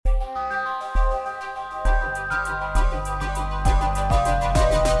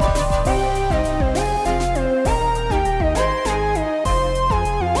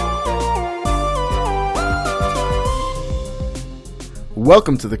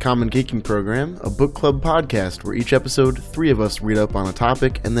Welcome to the Common Geeking Program, a book club podcast where each episode, 3 of us read up on a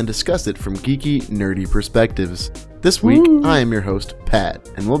topic and then discuss it from geeky, nerdy perspectives. This week, I am your host, Pat,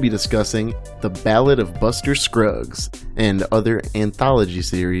 and we'll be discussing The Ballad of Buster Scruggs and other anthology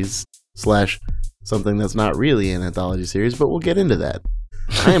series, / something that's not really an anthology series, but we'll get into that.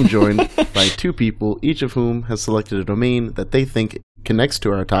 I am joined by 2 people, each of whom has selected a domain that they think connects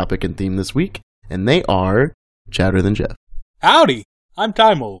to our topic and theme this week, and they are Chowder Than Jeff. Howdy! I'm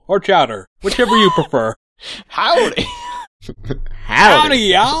Timo, or Chowder, whichever you prefer. Howdy! Howdy,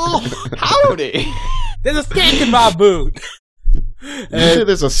 y'all! Howdy! There's a skank in my boot! Did you say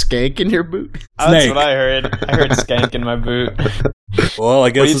there's a skank in your boot? That's what I heard. I heard skank in my boot. Well, I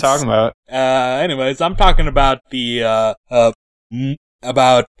guess What are you talking about? Anyways, I'm talking about the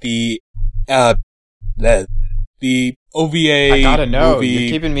OVA I gotta know. movie, You're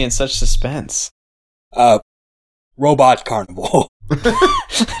keeping me in such suspense. Robot Carnival.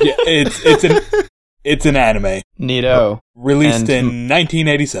 Yeah, it's an anime. Neato. Released And in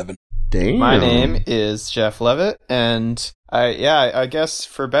 1987. Damn. My name is Jeff Levitt, and I guess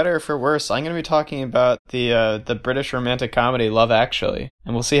for better or for worse, I'm going to be talking about the British romantic comedy Love Actually,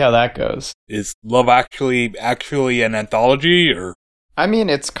 and we'll see how that goes. Is Love Actually an anthology, or? I mean,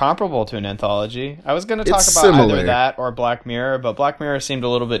 it's comparable to an anthology. I was going to talk It's about similar. either that or Black Mirror, but Black Mirror seemed a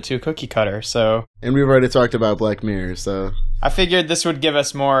little bit too cookie cutter, so And we've already talked about Black Mirror, so I figured this would give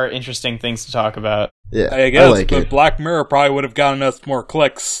us more interesting things to talk about. yeah, I guess, like but it. Black Mirror probably would have gotten us more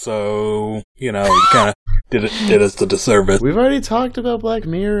clicks, so, you kind of did us the disservice. We've already talked about Black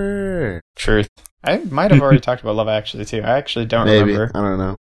Mirror. Truth. I might have already talked about Love Actually, too. I actually don't Maybe. remember. I don't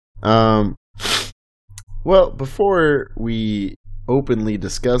know. Well, before we openly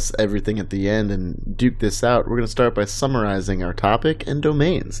discuss everything at the end and duke this out, we're going to start by summarizing our topic and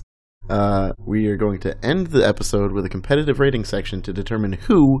domains. We are going to end the episode with a competitive rating section to determine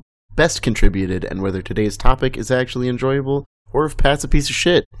who best contributed and whether today's topic is actually enjoyable or if Pat's a piece of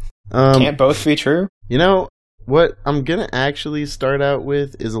shit. Can't both be true? You know, what I'm going to actually start out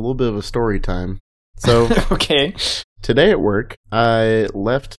with is a little bit of a story time. So, Okay. today at work, I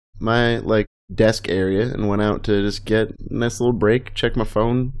left my, desk area and went out to just get a nice little break, check my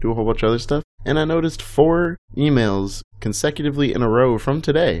phone, do a whole bunch of other stuff, and I noticed 4 emails consecutively in a row from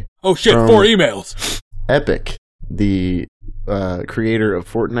today. Oh shit, From 4 emails! Epic, the creator of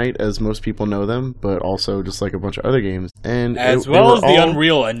Fortnite, as most people know them, but also just like a bunch of other games. And As they well were as the all-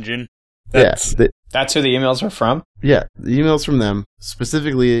 Unreal Engine. Yeah, That's who the emails are from? yeah, the emails from them.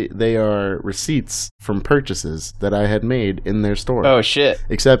 Specifically, they are receipts from purchases that I had made in their store. Oh, shit.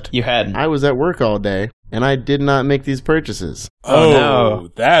 Except You hadn't. I was at work all day, and I did not make these purchases. Oh, no.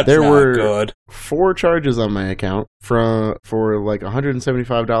 That's There not were good. 4 charges on my account for like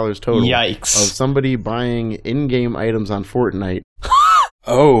 $175 total of Yikes. somebody buying in-game items on Fortnite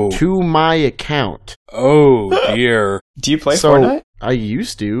Oh. to my account. Oh, dear. Do you play So, Fortnite? I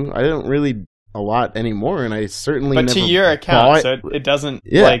used to. I don't really a lot anymore, and I certainly But never to your account, bought- so it doesn't,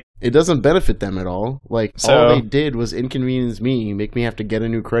 Yeah, it doesn't benefit them at all. Like, So- all they did was inconvenience me, make me have to get a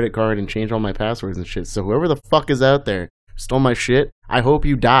new credit card and change all my passwords and shit. So whoever the fuck is out there who stole my shit, I hope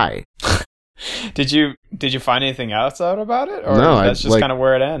you die. Did you find anything else out about it? Or No, that's just kind of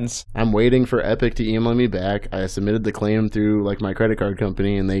where it ends? I'm waiting for Epic to email me back. I submitted the claim through my credit card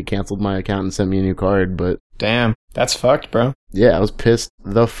company, and they canceled my account and sent me a new card. But Damn. That's fucked, bro. yeah, I was pissed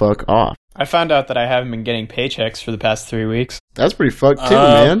the fuck off. I found out that I haven't been getting paychecks for the past 3 weeks. That's pretty fucked too,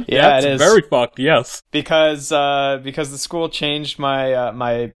 man. Yeah, That's it is. very fucked, yes. Because the school changed my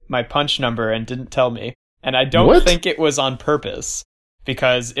my punch number and didn't tell me. And I don't What? think it was on purpose.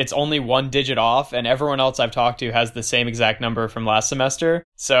 Because it's only 1 digit off, and everyone else I've talked to has the same exact number from last semester.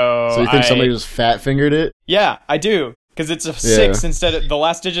 So So you think somebody just fat fingered it? Yeah, I do. Because it's a 6 instead of... The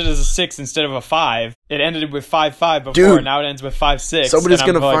last digit is a 6 instead of a 5. It ended with 5-5 before, Dude, and now it ends with 5-6. Somebody's and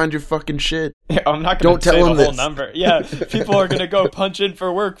I'm gonna like, find your fucking shit. I'm not going Don't to say tell the him whole this. number. Yeah, people are going to go punch in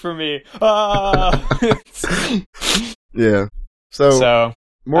for work for me. Ah! Yeah. So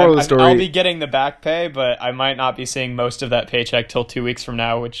moral of the story. I'll be getting the back pay, but I might not be seeing most of that paycheck till 2 weeks from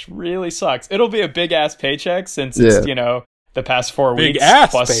now, which really sucks. It'll be a big-ass paycheck since it's, the past 4 Big weeks.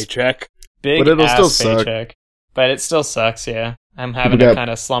 ass plus paycheck. Big But it'll ass still suck. paycheck. But it still sucks, yeah. I'm having Yeah. to kind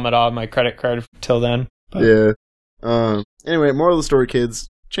of slum it off my credit card till then. But Yeah. Anyway, moral of the story, kids.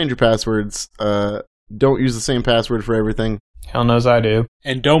 Change your passwords. Don't use the same password for everything. hell knows I do.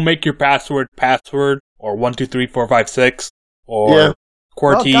 And don't make your password or 123456 or Yeah.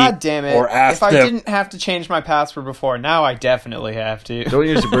 QWERTY. God damn it. or ask if I them- didn't have to change my password before, now I definitely have to. Don't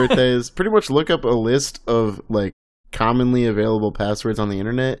use your birthdays. Pretty much look up a list of commonly available passwords on the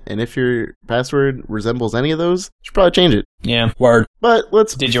internet, and if your password resembles any of those, you should probably change it. Yeah. Word. But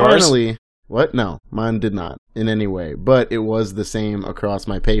let's Did yours? finally... What? No, mine did not in any way, but it was the same across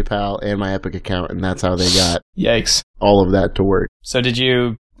my PayPal and my Epic account, and that's how they got Yikes. all of that to work. So did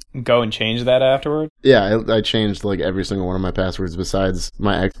you go and change that afterward? Yeah, I changed like every single one of my passwords besides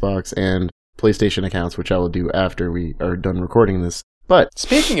my Xbox and PlayStation accounts, which I will do after we are done recording this. But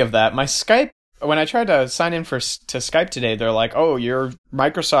Speaking of that, my Skype, when I tried to sign in to Skype today, they're like, oh, your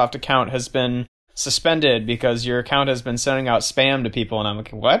Microsoft account has been suspended because your account has been sending out spam to people. And I'm like,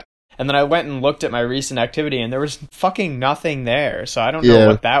 what? And then I went and looked at my recent activity, and there was fucking nothing there. So I don't know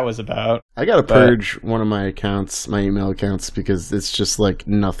what that was about. I gotta purge one of my accounts, my email accounts, because it's just like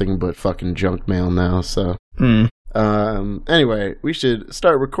nothing but fucking junk mail now. So, anyway, we should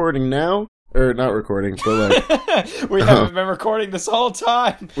start recording now. Or not recording, but like... We haven't been recording this whole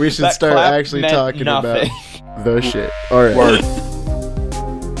time. We should That start clap actually meant talking nothing. about the shit. Alright. Word.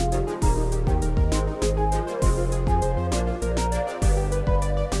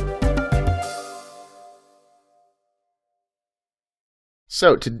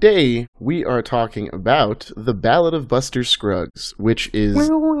 So today we are talking about The Ballad of Buster Scruggs, which is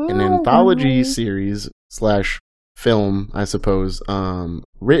an anthology series / film, I suppose,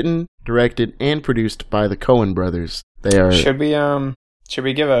 written, directed, and produced by the Coen brothers. They are... Should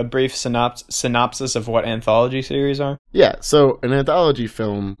we give a brief synopsis of what anthology series are? Yeah, so an anthology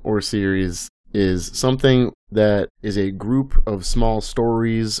film or series is something that is a group of small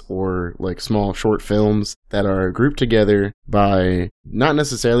stories or like small short films that are grouped together by not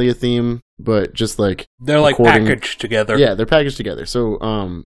necessarily a theme, but just like They're like packaged together. Yeah, they're packaged together. So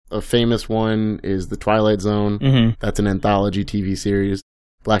a famous one is The Twilight Zone. Mm-hmm. That's an anthology TV series.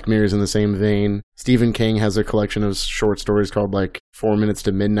 Black Mirror's in the same vein. Stephen King has a collection of short stories called like 4 Minutes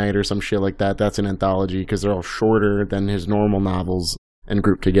to Midnight or some shit like that. That's an anthology because they're all shorter than his normal novels and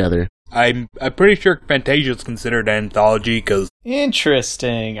grouped together. I'm pretty sure Fantasia is considered an anthology because...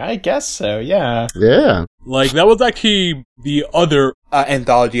 Interesting. I guess so, yeah. Yeah. Like, that was actually the other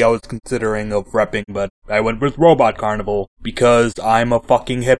anthology I was considering of repping, but I went with Robot Carnival because I'm a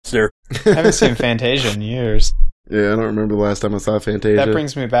fucking hipster. I haven't seen Fantasia in years. Yeah, I don't remember the last time I saw Fantasia. That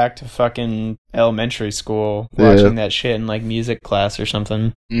brings me back to fucking elementary school, watching that shit in like music class or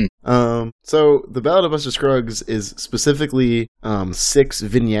something. So The Ballad of Buster Scruggs is specifically 6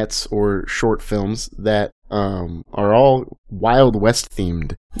 vignettes or short films that are all Wild West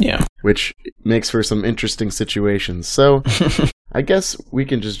themed. Yeah. Which makes for some interesting situations. So I guess we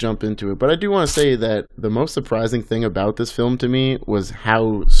can just jump into it. But I do want to say that the most surprising thing about this film to me was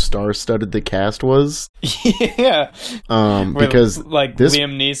how star-studded the cast was. Yeah. Because like this...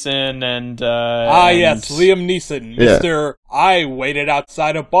 Liam Neeson and yes, Liam Neeson, Mr. I waited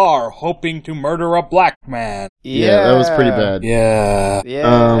outside a bar hoping to murder a black man. Yeah, that was pretty bad. Yeah. Yeah.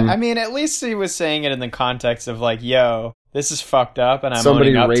 I mean, at least he was saying it in the context of like, yo, this is fucked up and I'm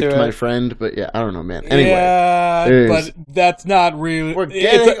somebody owning up raped to my it. friend, but yeah, I don't know, man. Anyway. Yeah, but that's not really... We're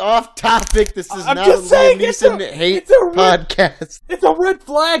getting off topic. This is I'm not just a saying, Liam Neeson hate it's a podcast. It's a red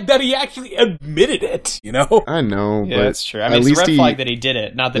flag that he actually admitted it, you know? I know, Yeah, but that's true. I mean, it's a red flag that he did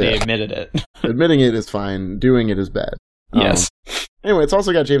it, not that he admitted it. Admitting it is fine. Doing it is bad. Yes. Anyway, it's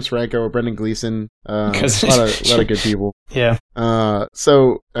also got James Franco, Brendan Gleeson, a lot of good people. Yeah.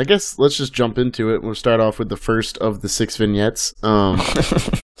 So I guess let's just jump into it. We'll start off with the first of the 6 vignettes.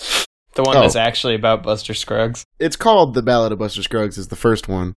 The one that's actually about Buster Scruggs. It's called The Ballad of Buster Scruggs is the first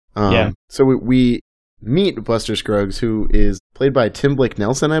one. So we meet Buster Scruggs, who is played by Tim Blake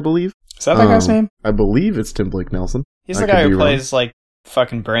Nelson, I believe. Is that guy's name? I believe it's Tim Blake Nelson. He's the guy who plays like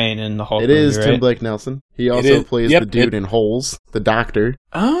fucking Brain in the Hulk movie, is right? Tim Blake Nelson. He also plays the dude in Holes, the doctor.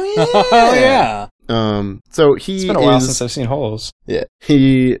 Oh yeah. Oh yeah. So it's been a while since I've seen Holes. Yeah.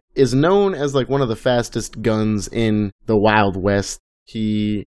 He is known as like one of the fastest guns in the Wild West.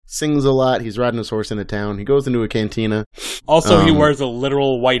 He sings a lot. He's riding his horse into town. He goes into a cantina. Also, he wears a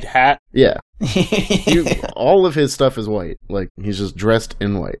literal white hat. Yeah. All of his stuff is white. Like, he's just dressed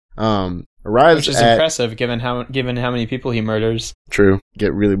in white. Which is impressive given how many people he murders. True.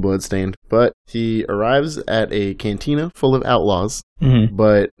 Get really bloodstained. But he arrives at a cantina full of outlaws. Mm-hmm.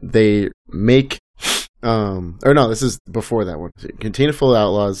 But they make... or no, this is before that one. Cantina full of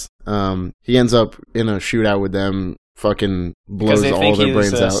outlaws. He ends up in a shootout with them. Fucking blows all their brains out. Because they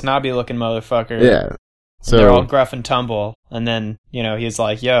think he's a snobby-looking motherfucker. Yeah. So they're all gruff and tumble. And then, he's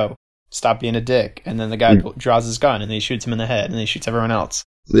like, yo, stop being a dick. And then the guy draws his gun and he shoots him in the head and he shoots everyone else.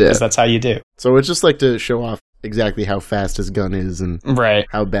 Yeah. Because that's how you do. So it's just like to show off exactly how fast his gun is and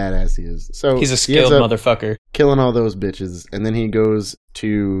how badass he is. So he's a skilled motherfucker. Killing all those bitches. And then he goes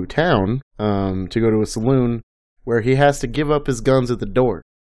to town to go to a saloon where he has to give up his guns at the door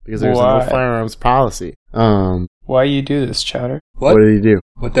because there's no firearms policy. Why you do this, Chowder? What did he do?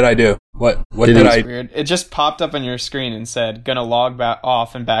 What did I do? What Did did he- I... Weird. It just popped up on your screen and said, "Gonna log back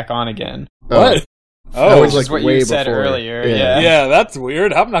off and back on again." What? That Oh, was Which is like what way you said before. earlier. Yeah. yeah, that's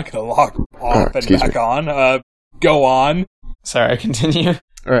weird. I'm not gonna log off and excuse back me. on. Go on. Sorry, continue.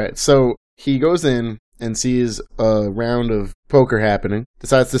 All right, so he goes in and sees a round of poker happening,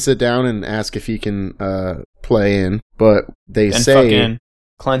 decides to sit down and ask if he can play in, but they And say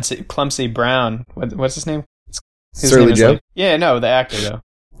fucking Clumsy Brown. What's his name? His Surly name is Joe? like- yeah, no, the actor though.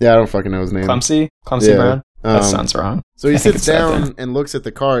 Yeah, I don't fucking know his name. Clumsy Yeah. Brown. That Um, sounds wrong. So he I think sits it's right down and looks at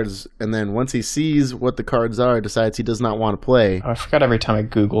the cards, and then once he sees what the cards are, decides he does not want to play Oh, I forgot every time I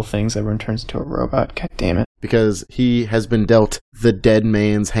Google things, everyone turns into a robot. God damn it. because he has been dealt the dead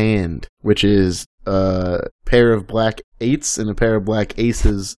man's hand, which is a pair of black eights and a pair of black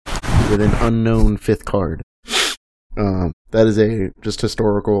aces with an unknown fifth card. That is a just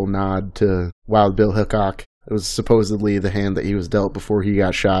historical nod to Wild Bill Hickok. It was supposedly the hand that he was dealt before he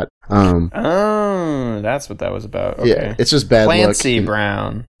got shot. Oh, that's what that was about. Okay. Yeah, it's just bad Clancy luck.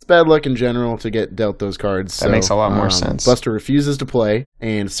 Brown. It's bad luck in general to get dealt those cards. That makes a lot more sense. Buster refuses to play,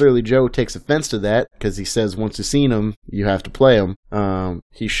 and Surly Joe takes offense to that because he says once you've seen him, you have to play him.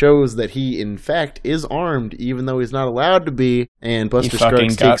 He shows that he, in fact, is armed, even though he's not allowed to be, and Buster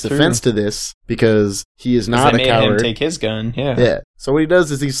fucking Scruggs got takes through. offense to this because he is not They a made him coward. take his gun. Yeah. Yeah. So what he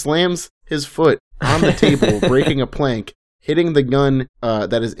does is he slams his foot on the table, breaking a plank, hitting the gun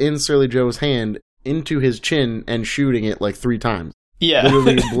that is in Surly Joe's hand into his chin and shooting it like 3 times. Yeah.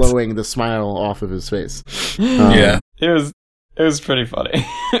 Literally blowing the smile off of his face. Yeah. It was pretty funny.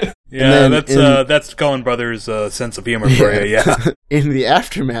 Yeah, then that's Coen Brothers' sense of humor for you, yeah. In the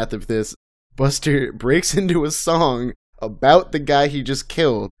aftermath of this, Buster breaks into a song about the guy he just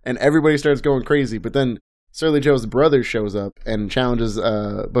killed, and everybody starts going crazy. But then Surly Joe's brother shows up and challenges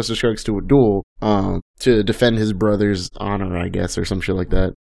Buster Scruggs to a duel to defend his brother's honor, I guess, or some shit like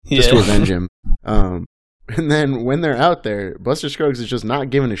that, just to avenge him. And then when they're out there, Buster Scruggs is just not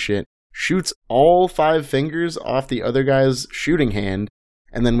giving a shit, shoots all 5 fingers off the other guy's shooting hand,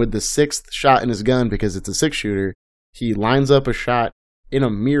 and then with the 6th shot in his gun, because it's a 6-shooter, he lines up a shot in a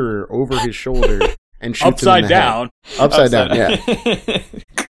mirror over his shoulder and shoots him in Upside the down. head. Upside down,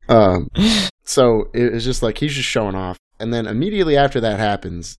 yeah. So it was just like, he's just showing off. And then immediately after that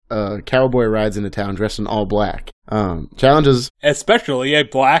happens, a cowboy rides into town dressed in all black. Challenges... Especially a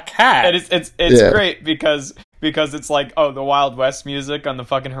black hat. And it's Yeah. great because it's like, oh, the Wild West music on the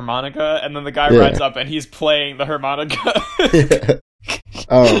fucking harmonica, and then the guy Yeah. rides up and he's playing the harmonica.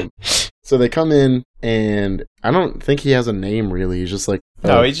 So they come in, and I don't think he has a name, really. He's just like...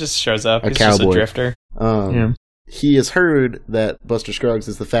 No, he just shows up. a He's just a cowboy. drifter. He has heard that Buster Scruggs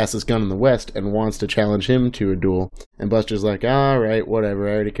is the fastest gun in the West and wants to challenge him to a duel. And Buster's like, alright, whatever,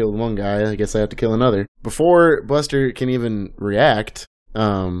 I already killed one guy, I guess I have to kill another. Before Buster can even react,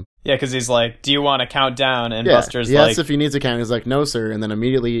 Yeah, because he's like, do you want to count down? And yeah, Buster's he like, asks if he needs a count, he's like, no sir, and then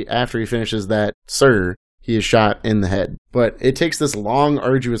immediately after he finishes that, sir, he is shot in the head. But it takes this long,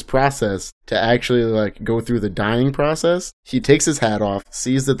 arduous process to actually, like, go through the dying process. He takes his hat off,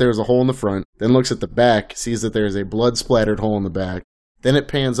 sees that there's a hole in the front, then looks at the back, sees that there's a blood-splattered hole in the back. Then it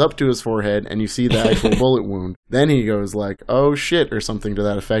pans up to his forehead, and you see the actual bullet wound. Then he goes like, oh shit, or something to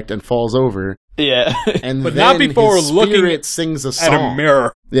that effect, and falls over. yeah. And But then not before his looking spirit sings a at song. a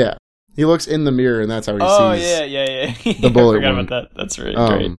mirror. Yeah. He looks in the mirror, and that's how he Oh, sees yeah. the bullet I forgot wound. about that. That's really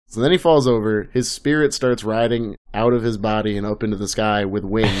great. So then he falls over, his spirit starts riding out of his body and up into the sky with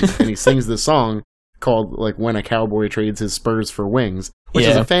wings, and he sings this song called, like, When a Cowboy Trades His Spurs for Wings, which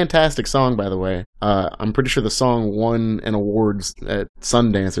is Yeah. a fantastic song, by the way. I'm pretty sure the song won an awards at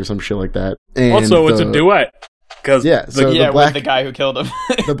Sundance or some shit like that. And Also, it's a duet. Because Yeah, so Yeah, the black, with the guy who killed him.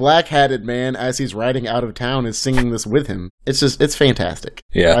 the black-hatted man, as he's riding out of town, is singing this with him. It's fantastic.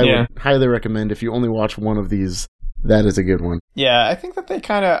 yeah. I Yeah. would highly recommend, if you only watch one of these, that is a good one. Yeah, I think that they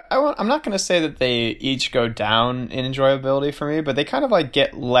kind of... I'm not going to say that they each go down in enjoyability for me, but they kind of like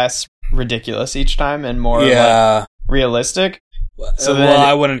get less ridiculous each time and more like realistic. So then- well,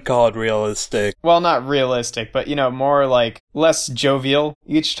 I wouldn't call it realistic. Well, not realistic, but more like less jovial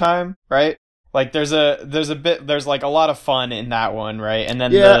each time, right? Like there's like a lot of fun in that one, right? And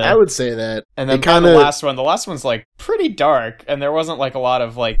then Yeah, I would say that. and then It by the kinda- last one's like pretty dark, and there wasn't like a lot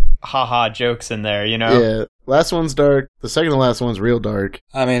of like haha jokes in there, Yeah, last one's dark. The second to last one's real dark.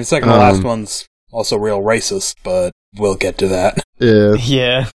 I mean, second to last one's also real racist, but we'll get to that. Yeah.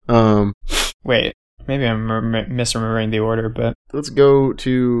 Yeah. Wait, maybe I'm misremembering the order, but Let's go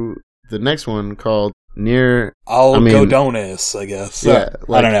to the next one called Near. Algodones, I guess. Yeah,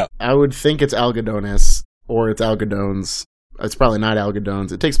 I don't know. I would think it's Algodones or it's Algodones. It's probably not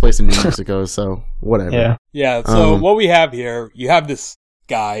Algodones. It takes place in New Mexico, so whatever. Yeah. Yeah, so what we have here, you have this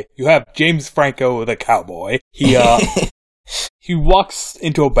guy, you have James Franco, the cowboy. He walks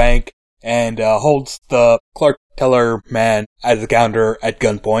into a bank and holds the clerk teller man at the counter at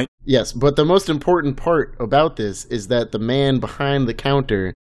gunpoint. Yes, but the most important part about this is that the man behind the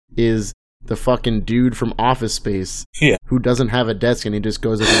counter is the fucking dude from Office Space who doesn't have a desk, and he just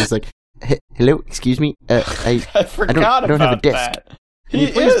goes up and he's like, hello, excuse me, I forgot I don't have a desk. that.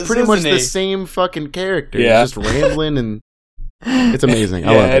 He plays pretty much the same fucking character. Yeah. He's just rambling, and it's amazing.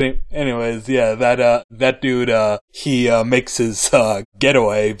 I love it. Anyways, yeah, that dude, he makes his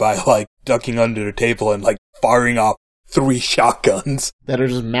getaway by like ducking under the table and like firing off 3 shotguns that are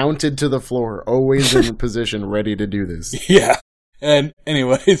just mounted to the floor, always in position, ready to do this. Yeah. And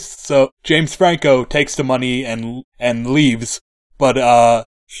anyways, so James Franco takes the money and leaves, but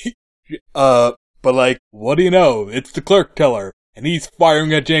like, what do you know? It's the clerk teller, and he's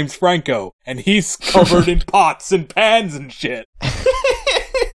firing at James Franco, and he's covered in pots and pans and shit.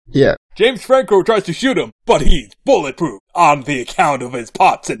 Yeah. James Franco tries to shoot him, but he's bulletproof on the account of his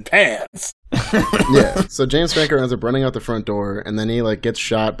pots and pans. Yeah. So James Franco ends up running out the front door, and then he like gets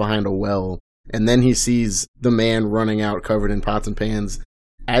shot behind a well, and then he sees the man running out covered in pots and pans.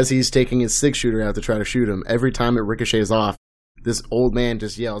 As he's taking his 6-shooter out to try to shoot him, every time it ricochets off, this old man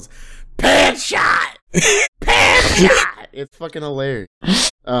just yells, "Pan shot! Pan shot!" It's fucking hilarious.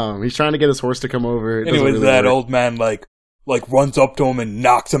 He's trying to get his horse to come over. Anyways, really that old man like runs up to him and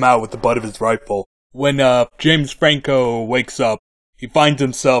knocks him out with the butt of his rifle. When James Franco wakes up, he finds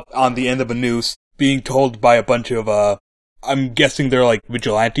himself on the end of a noose, being told by a bunch of I'm guessing they're like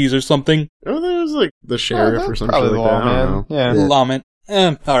vigilantes or something. Oh, there's like the sheriff or something like that. Lawman. I don't know. Yeah. Lawman.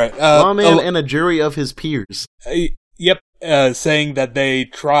 Alright. Lawman and a jury of his peers. Yep. Saying that they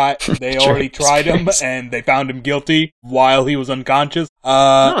already tried him and they found him guilty while he was unconscious.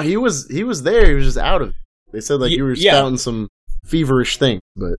 No, he was there. He was just out of it. They said like you were spouting some feverish thing,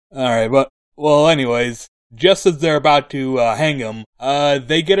 but alright, but well, anyways, just as they're about to hang him,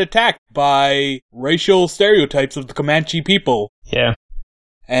 they get attacked by racial stereotypes of the Comanche people. Yeah.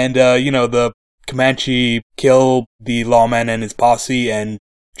 And, the Comanche kill the lawman and his posse and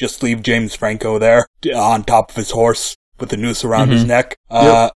just leave James Franco there on top of his horse with the noose around his neck.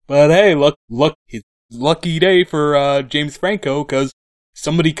 But hey, look, it's lucky day for James Franco because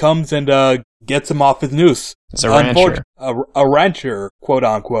somebody comes and gets him off his noose. It's a rancher. A rancher, quote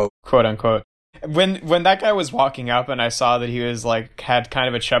unquote. Quote unquote. When that guy was walking up and I saw that he was like had kind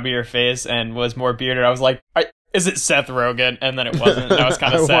of a chubbier face and was more bearded, I was like, is it Seth Rogen? And then it wasn't. And I was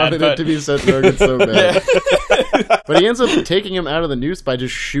kind of sad. I wanted it to be Seth Rogen so bad. But he ends up taking him out of the noose by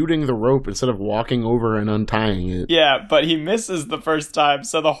just shooting the rope instead of walking over and untying it. Yeah, but he misses the first time.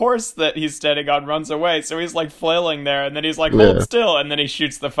 So the horse that he's standing on runs away. So he's like flailing there. And then he's like, hold still. And then he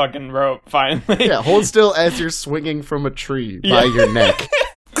shoots the fucking rope finally. Yeah, hold still as you're swinging from a tree by your neck.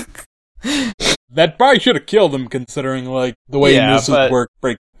 That probably should have killed him, considering like the way nooses work.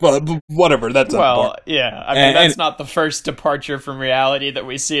 Well, whatever. That's yeah. I mean, that's not the first departure from reality that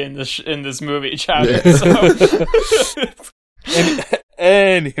we see in this movie, Chad. So.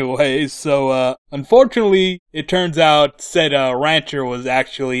 Anyway, so unfortunately, it turns out said rancher was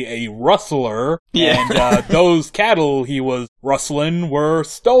actually a rustler, and those cattle he was rustling were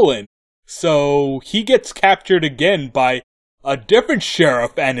stolen. So he gets captured again by a different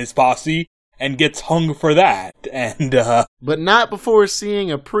sheriff and his posse, and gets hung for that, and but not before seeing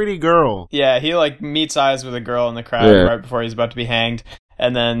a pretty girl. Yeah, he like meets eyes with a girl in the crowd right before he's about to be hanged,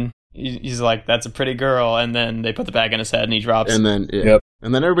 and then he's like, "That's a pretty girl," and then they put the bag in his head and he drops. And then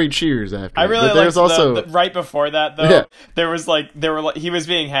and then everybody cheers after. I really liked also right before that though. Yeah. He was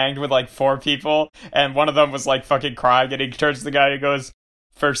being hanged with like 4 people, and one of them was like fucking crying, and he turns to the guy and he goes,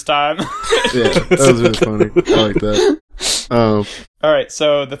 "First time." Yeah, that was really funny. I like that. Alright,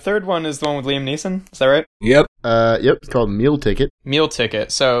 so the third one is the one with Liam Neeson, is that right? Yep. Yep, it's called Meal Ticket. Meal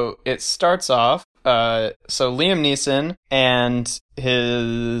Ticket. So it starts off, so Liam Neeson and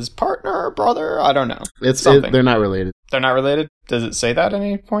his partner or brother, I don't know. They're not related. They're not related? Does it say that at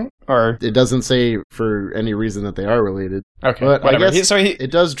any point? Or it doesn't say for any reason that they are related. Okay, but whatever. I guess it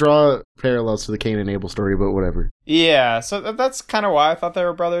does draw parallels to the Cain and Abel story, but whatever. Yeah, so that's kind of why I thought they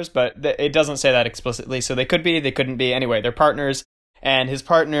were brothers, but it doesn't say that explicitly, so they could be, they couldn't be. Anyway, they're partners, and his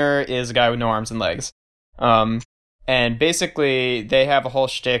partner is a guy with no arms and legs. And basically, they have a whole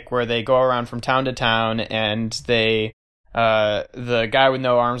shtick where they go around from town to town, and the guy with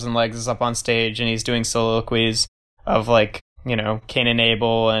no arms and legs is up on stage, and he's doing soliloquies of, like, Cain and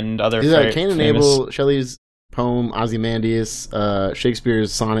Abel and other Cain and Abel, Shelley's poem Ozymandias,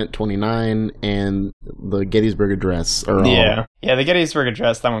 Shakespeare's Sonnet 29, and the Gettysburg Address are all. Yeah, the Gettysburg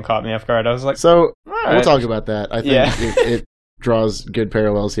Address, that one caught me off guard. I was like, so right. We'll talk about that. I think it draws good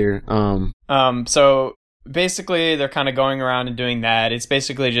parallels here. So basically they're kind of going around and doing that. It's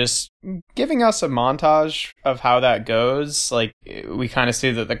basically just giving us a montage of how that goes. Like, we kind of see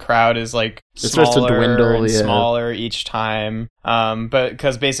that the crowd is like smaller smaller each time. But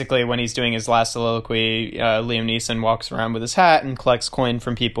because basically when he's doing his last soliloquy, Liam Neeson walks around with his hat and collects coin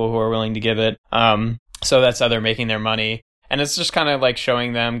from people who are willing to give it. So that's how they're making their money. And it's just kind of like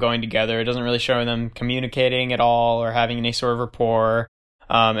showing them going together. It doesn't really show them communicating at all or having any sort of rapport.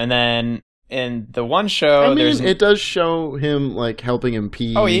 And then in the one show, it does show him like helping him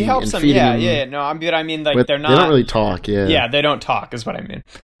pee. Oh, he helps him. Yeah. No, I mean, like, they're not. They don't really talk. Yeah. Yeah, they don't talk, is what I mean.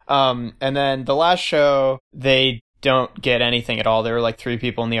 And then the last show, they don't get anything at all. There were like 3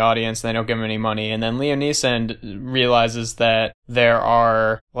 people in the audience, and they don't give him any money. And then Liam Neeson realizes that there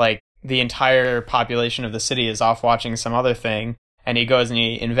are like the entire population of the city is off watching some other thing, and he goes and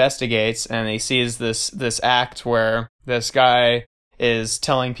he investigates, and he sees this act where this guy is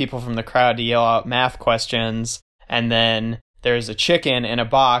telling people from the crowd to yell out math questions, and then there's a chicken in a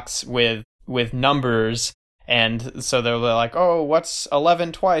box with numbers, and so they're like, oh, what's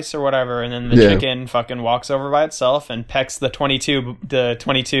 11 twice or whatever, and then the chicken fucking walks over by itself and pecks the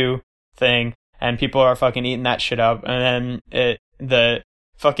 22 thing, and people are fucking eating that shit up, and then the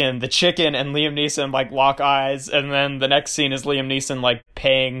chicken and Liam Neeson like lock eyes, and then the next scene is Liam Neeson like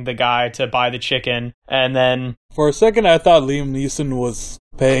paying the guy to buy the chicken, and then for a second I thought Liam Neeson was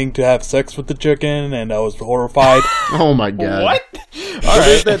paying to have sex with the chicken, and I was horrified. Oh my god! What?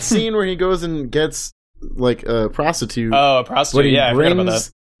 There's that scene where he goes and gets like a prostitute. Oh, a prostitute! Yeah, I forgot about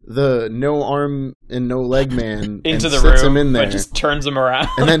that. The no arm and no leg man into and the sits room, him in there, but just turns him around,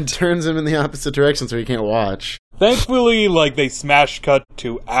 and then turns him in the opposite direction so he can't watch. Thankfully, like, they smash cut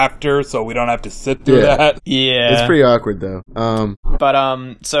to after, so we don't have to sit through that. Yeah. It's pretty awkward, though.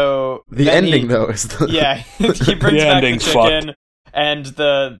 So... The ending, though, is the... Yeah, he brings back the chicken, and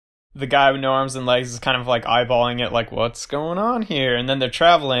the guy with no arms and legs is kind of, like, eyeballing it, like, what's going on here? And then they're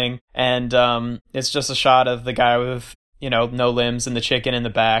traveling, and it's just a shot of the guy with, no limbs and the chicken in the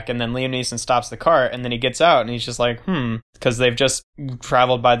back, and then Liam Neeson stops the cart, and then he gets out, and he's just like, because they've just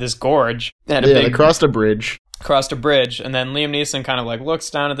traveled by this gorge. And they crossed a bridge, and then Liam Neeson kind of like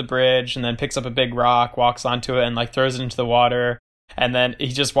looks down at the bridge and then picks up a big rock, walks onto it, and like throws it into the water, and then he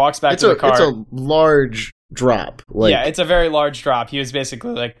just walks back to the car. It's a large drop. Yeah, it's a very large drop. He was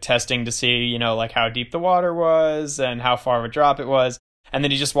basically like testing to see, like how deep the water was and how far of a drop it was. And then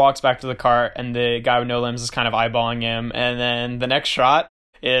he just walks back to the cart, and the guy with no limbs is kind of eyeballing him. And then the next shot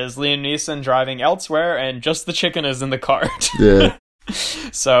is Liam Neeson driving elsewhere, and just the chicken is in the cart. Yeah.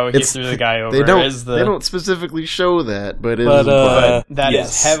 So he threw the guy over. They don't specifically show that, but implied. But that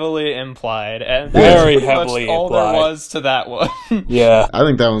is heavily implied, and very heavily all implied. There was to that one. Yeah, I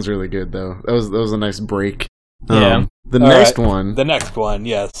think that one's really good though. That was a nice break. Yeah. The next one,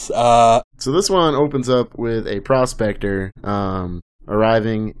 yes. So this one opens up with a prospector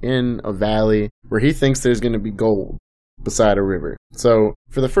arriving in a valley where he thinks there's going to be gold beside a river. So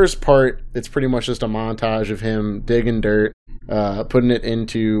for the first part, it's pretty much just a montage of him digging dirt, putting it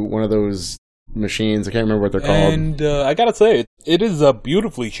into one of those machines. I can't remember what they're called. And I gotta say, it is a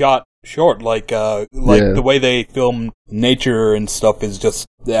beautifully shot short. Like the way they film nature and stuff is just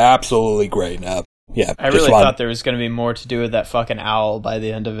absolutely great. Yeah, I really thought there was going to be more to do with that fucking owl by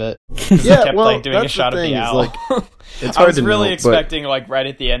the end of it. Yeah, kept doing a shot of the owl. Like, it's hard I was to really know, expecting, like, right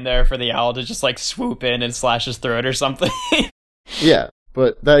at the end there for the owl to just, like, swoop in and slash his throat or something. Yeah,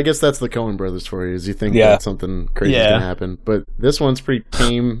 but I guess that's the Coen brothers for you, is you think that something crazy is going to happen. But this one's pretty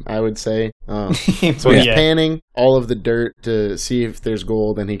tame, I would say. So he's panning all of the dirt to see if there's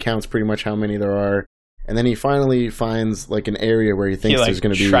gold, and he counts pretty much how many there are. And then he finally finds, like, an area where he thinks there's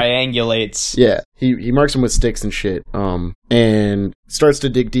going to be... triangulates. Yeah, he marks them with sticks and shit, and starts to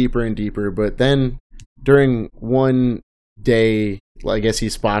dig deeper and deeper, but then during one day, I guess he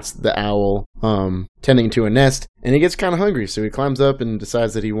spots the owl tending to a nest, and he gets kind of hungry, so he climbs up and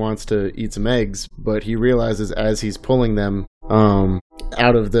decides that he wants to eat some eggs, but he realizes as he's pulling them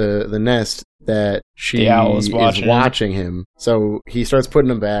out of the nest that she is watching him. So he starts putting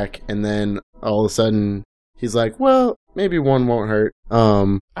them back, and then all of a sudden he's like, well, maybe one won't hurt.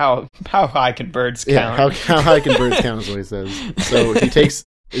 How high can birds count? Yeah, how high can birds count is what he says. So he takes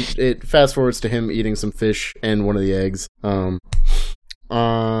it fast forwards to him eating some fish and one of the eggs.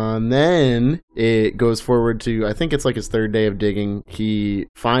 Then it goes forward to, I think it's like his third day of digging. He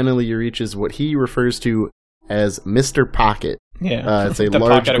finally reaches what he refers to as Mr. Pocket. Yeah, it's a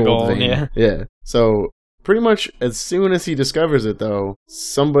large gold vein. Yeah. So Pretty much as soon as he discovers it, though,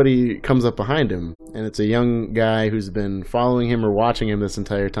 somebody comes up behind him, and it's a young guy who's been following him or watching him this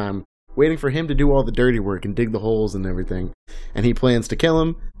entire time, waiting for him to do all the dirty work and dig the holes and everything. And he plans to kill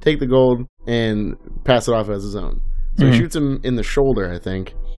him, take the gold, and pass it off as his own. So he shoots him in the shoulder, I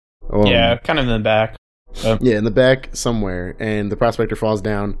think. Yeah, kind of in the back. Yeah, in the back somewhere, and the prospector falls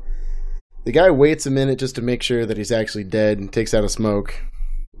down. The guy waits a minute just to make sure that he's actually dead and takes out a smoke.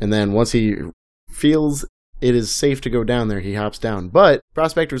 And then once he feels it is safe to go down there, he hops down. But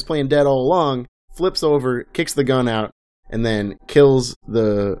prospector was playing dead all along, flips over, kicks the gun out, and then kills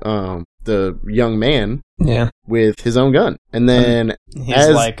the young man with his own gun. And then he's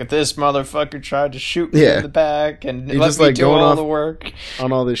like, this motherfucker tried to shoot me in the back and he let just, me like, do going all off the work.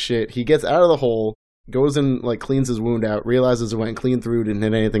 On all this shit. He gets out of the hole, goes and like cleans his wound out, realizes it went clean through, didn't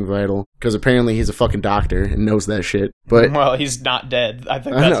hit anything vital, because apparently he's a fucking doctor and knows that shit. But well, he's not dead. I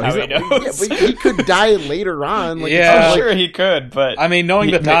think that's how he knows. Yeah, but he could die later on. Like, I'm sure he could, but I mean,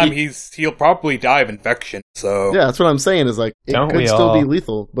 knowing the time, he'll probably die of infection. So yeah, that's what I'm saying. Is like it could still be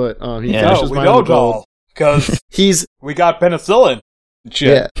lethal, but he finishes we by don't the all because we got penicillin.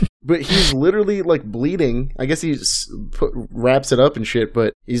 Shit. Yeah, but he's literally like bleeding. I guess he wraps it up and shit,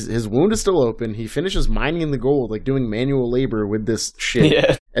 but his wound is still open. He finishes mining the gold, like doing manual labor with this shit.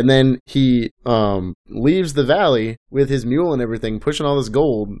 Yeah. And then he leaves the valley with his mule and everything, pushing all this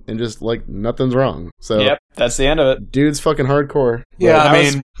gold, and just like nothing's wrong. So yep, that's the end of it. Dude's fucking hardcore. Yeah,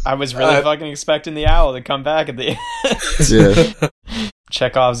 I was really fucking expecting the owl to come back at the end. Yeah.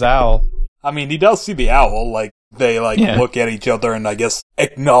 Chekhov's owl. I mean, he does see the owl, like, they, look at each other and, I guess,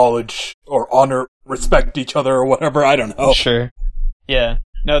 acknowledge or honor, respect each other or whatever, I don't know. Sure. Yeah.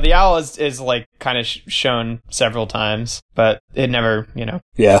 No, the owl is like, kind of shown several times, but it never,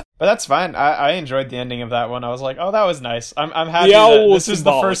 Yeah. But that's fine. I enjoyed the ending of that one. I was like, oh, that was nice. I'm happy that this is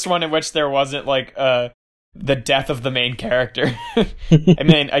the first one in which there wasn't, like, the death of the main character. I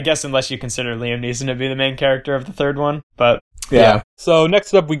mean, I guess unless you consider Liam Neeson to be the main character of the third one, but... Yeah. So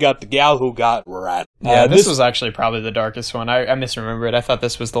next up, we got the gal who got rat. Yeah, this was actually probably the darkest one. I misremembered. I thought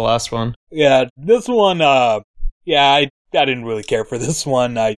this was the last one. Yeah, this one. I didn't really care for this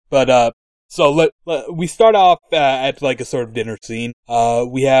one. So we start off at like a sort of dinner scene.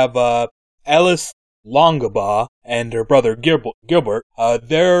 We have Alice Longabaugh and her brother Gilbert.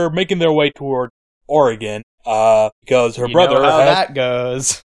 They're making their way toward Oregon. Because her brother. Know how that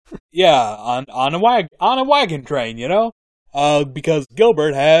goes. Yeah, on a wagon train, because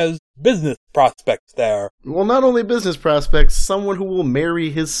Gilbert has business prospects there. Well, not only business prospects, someone who will marry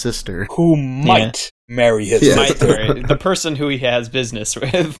his sister. Who might marry his sister. Might marry the person who he has business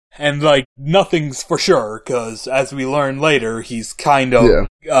with. And, nothing's for sure, because as we learn later, he's kind of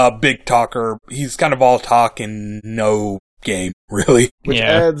a big talker. He's kind of all talk and no game, really. Which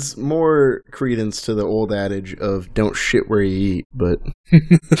adds more credence to the old adage of don't shit where you eat, but...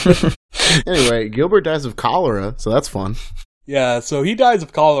 Anyway, Gilbert dies of cholera, so that's fun. Yeah, so he dies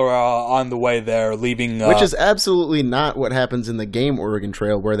of cholera on the way there, leaving... Which is absolutely not what happens in the game Oregon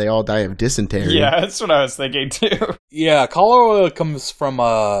Trail, where they all die of dysentery. Yeah, that's what I was thinking, too. Yeah, cholera comes from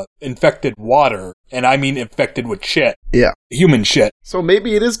infected water, and I mean infected with shit. Yeah. Human shit. So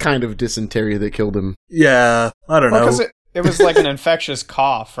maybe it is kind of dysentery that killed him. Yeah, I don't know. Because it was like an infectious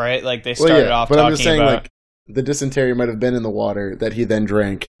cough, right? Like they started off talking I'm just saying, about... the dysentery might have been in the water that he then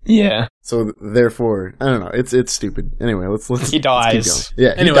drank. Yeah. So therefore, I don't know. It's stupid. Anyway, let's he dies. Let's keep going.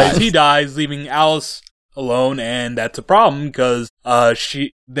 Yeah. Anyways, he dies, leaving Alice alone, and that's a problem because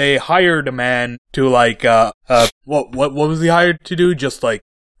they hired a man to what was he hired to do? Just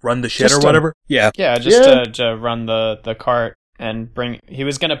run the shit or whatever. Yeah. Yeah, just to run the cart and he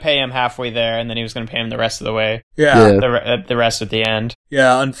was going to pay him halfway there, and then he was going to pay him the rest of the way. Yeah. The rest at the end.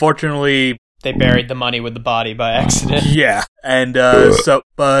 Yeah. Unfortunately. They buried the money with the body by accident. Yeah, and don't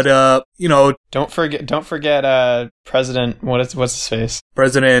forget President. What's his face?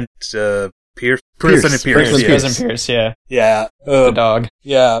 President Pierce. President Pierce. Yeah. Yeah. The dog.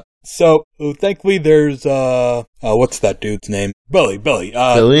 Yeah. So thankfully, there's what's that dude's name? Billy. Billy.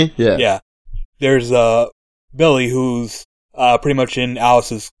 Yeah. Yeah. There's Billy who's pretty much in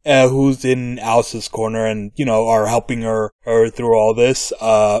Alice's corner, and are helping her through all this.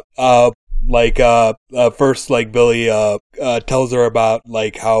 First, Billy, tells her about,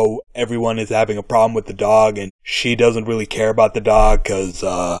 how everyone is having a problem with the dog, and she doesn't really care about the dog, cause,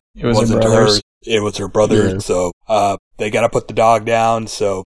 it wasn't hers. It was her brother, yeah. So, they gotta put the dog down,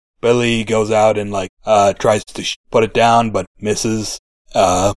 so Billy goes out and, tries to put it down, but misses.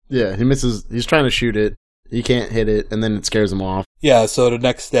 Yeah, he misses, he's trying to shoot it, he can't hit it, and then it scares him off. Yeah, so the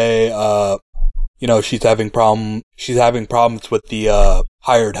next day, she's having problems with the,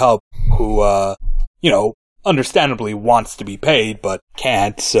 hired help, who, understandably wants to be paid, but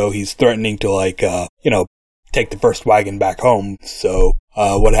can't, so he's threatening to, take the first wagon back home. So,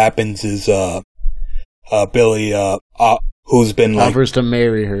 what happens is, Billy, who's been offers to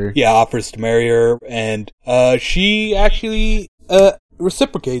marry her. Yeah, offers to marry her, and, she actually,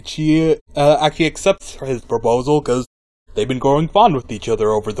 reciprocates. She, actually accepts his proposal, because they've been growing fond with each other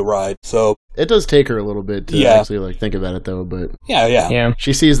over the ride, so... It does take her a little bit to actually, think about it, though, but... Yeah.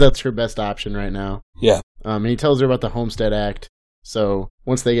 She sees that's her best option right now. Yeah. And he tells her about the Homestead Act, so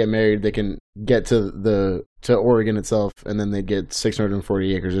once they get married, they can get to Oregon itself, and then they get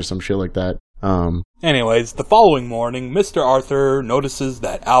 640 acres or some shit like that. Anyways, the following morning, Mr. Arthur notices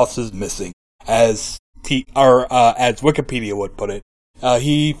that Alice is missing, as Wikipedia would put it.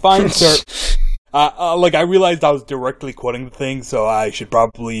 He finds her... I realized I was directly quoting the thing, so I should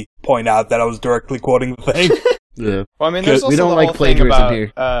probably point out that I was directly quoting the thing. Yeah. Well, I mean, there's also we don't the like whole thing plagiarism about,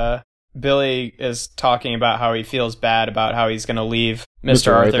 here. Billy is talking about how he feels bad about how he's going to leave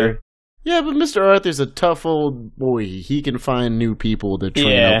Mr. Arthur. Yeah, but Mr. Arthur's a tough old boy. He can find new people to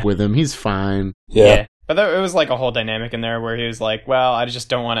train up with him. He's fine. Yeah. But it was like a whole dynamic in there where he was like, well, I just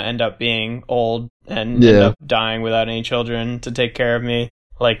don't want to end up being old and end up dying without any children to take care of me.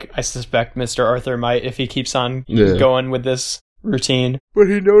 Like, I suspect Mr. Arthur might if he keeps on going with this routine. But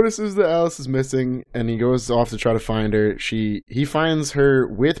he notices that Alice is missing, and he goes off to try to find her. He finds her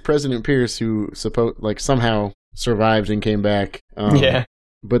with President Pierce, who somehow survived and came back.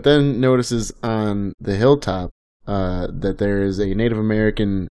 But then notices on the hilltop that there is a Native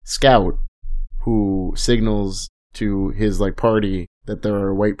American scout who signals to his party that there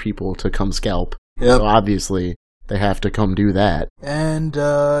are white people to come scalp. Yep. So obviously they have to come do that. And,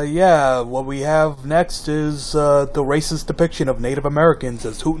 what we have next is the racist depiction of Native Americans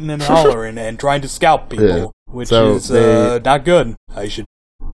as hooting and hollering and trying to scalp people, which is not good, I should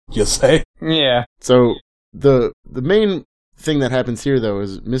just say. Yeah. So the main thing that happens here, though,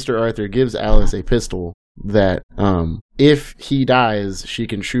 is Mr. Arthur gives Alice a pistol that, if he dies, she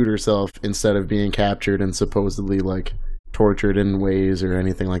can shoot herself instead of being captured and supposedly, tortured in ways or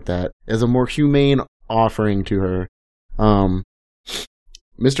anything like that, as a more humane offering to her.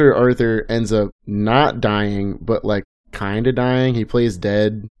 Mr. Arthur ends up not dying, but kind of dying. He plays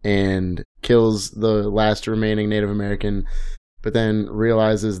dead and kills the last remaining Native American, but then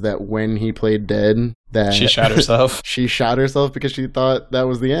realizes that when he played dead, that she shot herself. She shot herself because she thought that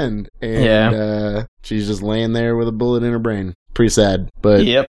was the end, and she's just laying there with a bullet in her brain. Pretty sad, but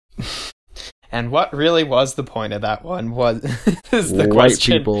yep. And what really was the point of that one is the white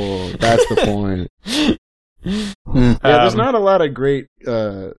question. People, that's the point. There's not a lot of great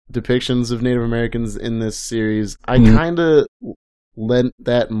depictions of Native Americans in this series. I kind of lent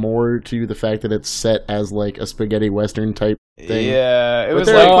that more to the fact that it's set as a spaghetti western type thing. Yeah, it was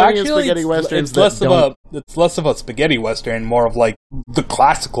spaghetti westerns. It's less of a spaghetti western, more of the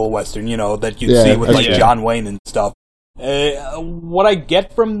classical western, that you'd see with John Wayne and stuff. What I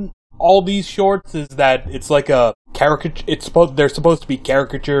get from all these shorts is that it's a caricature. They're supposed to be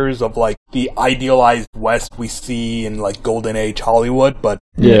caricatures of the idealized West we see in Golden Age Hollywood, but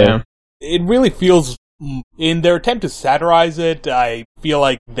it really feels, in their attempt to satirize it, I feel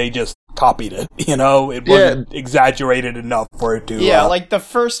like they just copied it. It wasn't exaggerated enough for it to. Yeah, the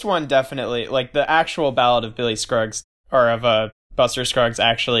first one definitely, the actual Ballad of Billy Scruggs or of Buster Scruggs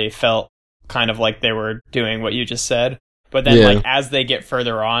actually felt kind of like they were doing what you just said. But then, as they get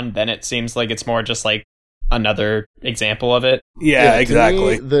further on, then it seems like it's more just another example of it. Yeah,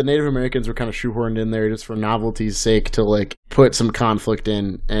 exactly. To me, the Native Americans were kind of shoehorned in there just for novelty's sake to put some conflict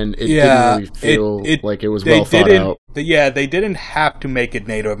in, and it didn't really feel like it was well thought out. They didn't have to make it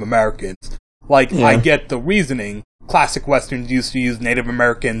Native Americans. I get the reasoning. Classic westerns used to use Native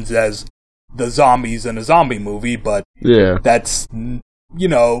Americans as the zombies in a zombie movie, but that's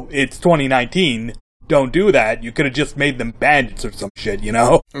it's 2019. Don't do that. You could have just made them bandits or some shit,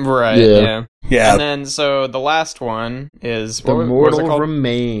 Right, yeah. And then, so the last one is... The Mortal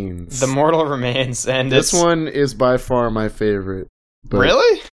Remains. The Mortal Remains, and this one is by far my favorite.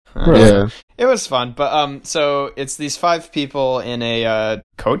 Really? Yeah. It was fun, but, so it's these 5 people in a,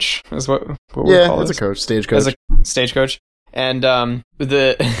 coach, is what we call it? It's a coach, stagecoach. As a stagecoach. And, God,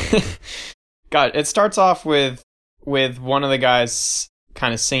 it starts off with one of the guys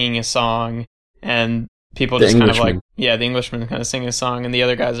kind of singing a song, and people just kind of the Englishman kind of singing a song, and the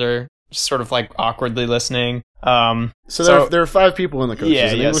other guys are sort of awkwardly listening. So there are 5 people in the coach.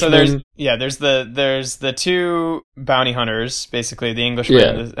 So there's the 2 bounty hunters, basically the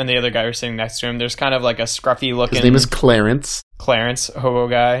Englishman and the other guy who's sitting next to him. There's kind of a scruffy looking. His name is Clarence. Hobo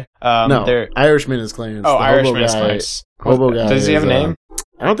guy. No, Irishman is Clarence. Oh, Irishman is Clarence. Hobo guy. Does he have a name?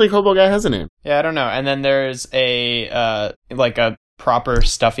 I don't think Hobo Guy has a name. Yeah, I don't know. And then there's a proper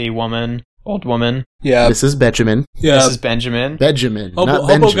stuffy woman, old woman. Yeah. Mrs. Benjamin. Yeah. Mrs. Benjamin. Benjamin, not Hobo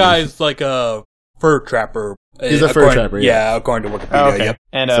Benjamin. Guy's like a fur trapper. He's a fur trapper, yeah. Yeah, according to Wikipedia, Oh, okay. yep.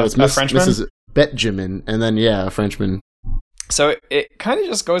 And So a it's Frenchman. Mrs. Benjamin, and then, yeah, a Frenchman. So it kind of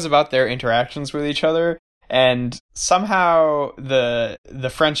just goes about their interactions with each other, and somehow the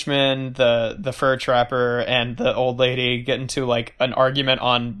Frenchman, the fur trapper, and the old lady get into like an argument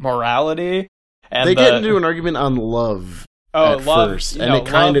on morality. And They get into an argument on love at first, and it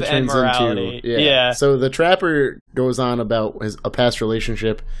kind of turns into... Yeah. So the trapper goes on about a past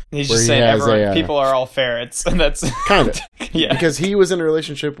relationship. He's where just he saying has people are all ferrets, and that's... Kind of. Yeah. Because he was in a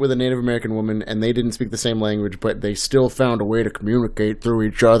relationship with a Native American woman, and they didn't speak the same language, but they still found a way to communicate through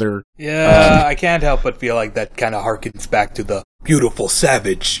each other. Yeah, I can't help but feel like that kind of harkens back to the beautiful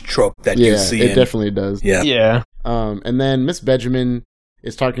savage trope that you see. Yeah, it definitely does. Yeah. Yeah. And then Miss Benjamin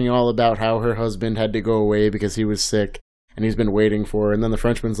is talking all about how her husband had to go away because he was sick, and he's been waiting for her. And then the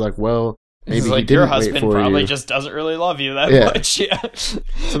Frenchman's like, well, maybe he didn't your wait husband for probably you. just doesn't really love you that Yeah. much. Yeah. So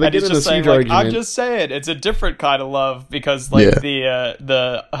they And get he's in just this saying, huge like, argument. I'm just saying, it's a different kind of love because, like,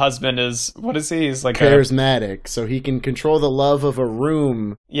 the husband is, what is he? He's like charismatic, so he can control the love of a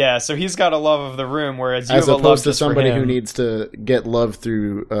room yeah, so he's got a love of the room, whereas you as have a love opposed to just for somebody him. who needs to get love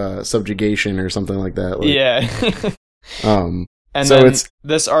through subjugation or something like that. Like, Yeah. And so then it's-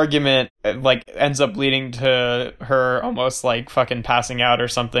 this argument like ends up leading to her almost like fucking passing out or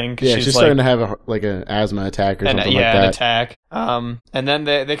something. 'Cause yeah, she's like, starting to have an asthma attack or something like an that. attack. And then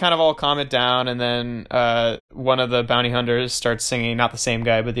they kind of all calm it down, and then one of the bounty hunters starts singing, not the same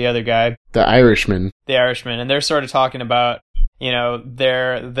guy, but the other guy, The Irishman. the Irishman, and they're sort of talking about, you know,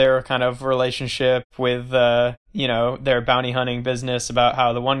 their kind of relationship with you know, their bounty hunting business, about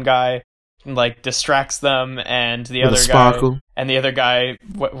how the one guy like distracts them, and the With a other sparkle. guy,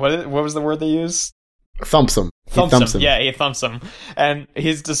 what was the word they used? Thumps him. He Thumps him. Yeah, he thumps him. And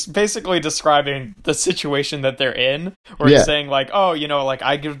he's just basically describing the situation that they're in, where Yeah. he's saying, like, oh, you know, like,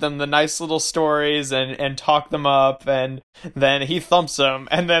 I give them the nice little stories and talk them up, and then he thumps them.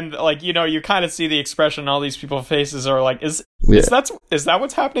 And then, like, you know, you kind of see the expression on all these people's faces are like, is that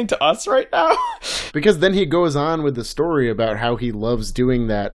what's happening to us right now? Because then he goes on with the story about how he loves doing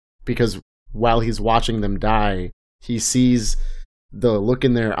that, because while he's watching them die, he sees the look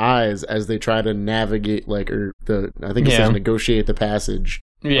in their eyes as they try to navigate, like, I think it says negotiate the passage.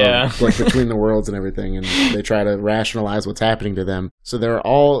 Yeah. Like between the worlds and everything, and they try to rationalize what's happening to them. So they're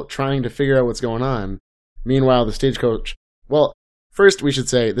all trying to figure out what's going on. Meanwhile, the stagecoach, well, first we should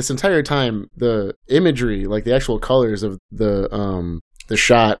say, this entire time, the imagery, like the actual colors of the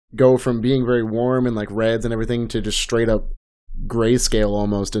shot, go from being very warm and like reds and everything to just straight up grayscale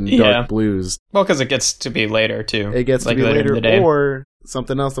almost and dark blues. Well, because it gets to be later, too. It gets like to be later, in the day. or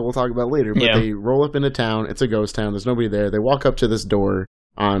something else that we'll talk about later. But they roll up into town. It's a ghost town. There's nobody there. They walk up to this door.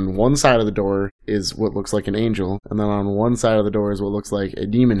 On one side of the door is what looks like an angel, and then on one side of the door is what looks like a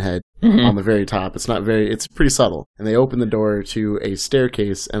demon head on the very top. It's pretty subtle. And they open the door to a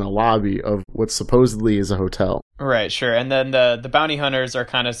staircase and a lobby of what supposedly is a hotel. Right, sure. And then the bounty hunters are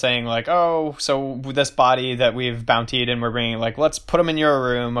kind of saying, like, oh, so this body that we've bountied and we're bringing, like, let's put him in your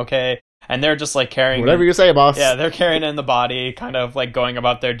room, okay? And they're just, like, carrying... Whatever you say, boss. Yeah, they're carrying in the body, kind of, like, going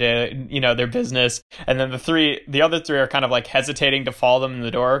about their day, you know, their business. And then the other three are kind of, like, hesitating to follow them in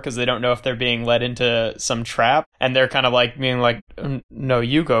the door because they don't know if they're being led into some trap. And they're kind of, like, being like, no,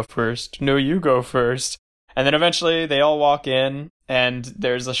 you go first. No, you go first. And then eventually they all walk in, and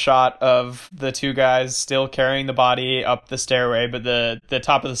there's a shot of the two guys still carrying the body up the stairway, but the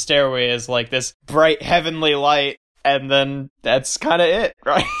top of the stairway is, like, this bright heavenly light. And then that's kind of it,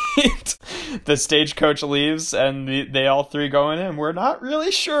 right? The stagecoach leaves, and they all three go in, and we're not really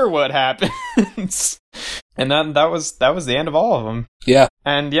sure what happens. And then that was the end of all of them. Yeah.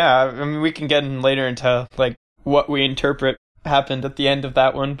 And yeah, I mean, we can get in later into like what we interpret happened at the end of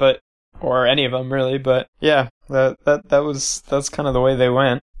that one, or any of them really. But yeah, that's kind of the way they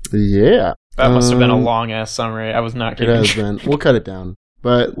went. Yeah. That must have been a long ass summary. I was not kidding. It has been. We'll cut it down.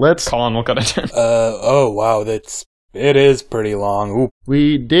 But let's... Colin will cut it down. Oh wow, it is pretty long. Ooh.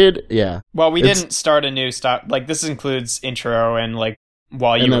 We did, yeah. Well, we didn't start a new stop. Like, this includes intro and, like,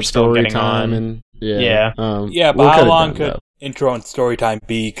 while you were still getting on. And, yeah. But we'll how long could intro and story time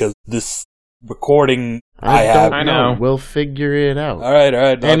be? Because this recording I know. We'll figure it out. All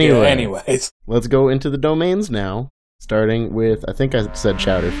right. Anyway. Anyways. Let's go into the domains now, starting with, I think I said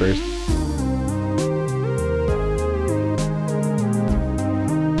Chowder first.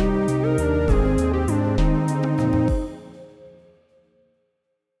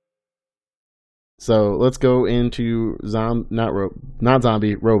 So let's go into not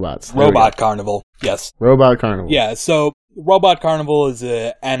zombie robots. Robot Carnival. Yes. Robot Carnival. Yeah. So Robot Carnival is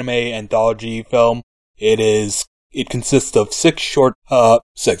an anime anthology film. It consists of 6 short,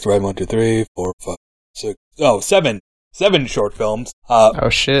 6, right? 1, 2, 3, 4, 5, 6, 7 short films. Oh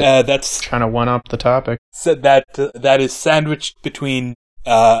shit. That's trying to one up the topic. So that is sandwiched between,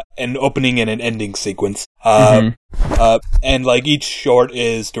 an opening and an ending sequence. And like each short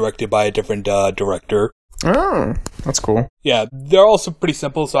is directed by a different, director. Oh, that's cool. Yeah, they're also pretty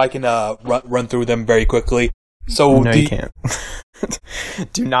simple, so I can, run through them very quickly. So no, you can't.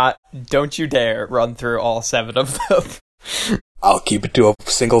 Don't you dare run through all 7 of them. I'll keep it to a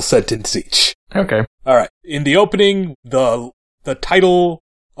single sentence each. Okay. Alright. In the opening, the title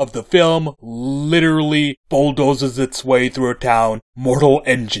of the film literally bulldozes its way through a town, Mortal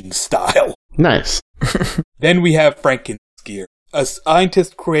Engine style. Nice. Then we have Frankenskier. A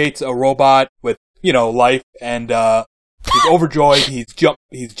scientist creates a robot with, life, and, he's overjoyed,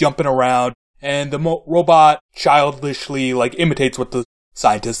 he's jumping around, and the robot childishly, imitates what the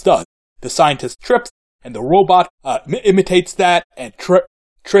scientist does. The scientist trips, and the robot, imitates that, and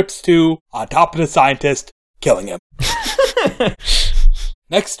trips too, on top of the scientist, killing him.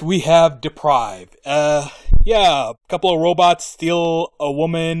 Next, we have Deprive. A couple of robots steal a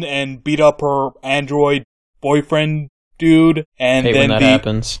woman and beat up her android boyfriend dude, and when that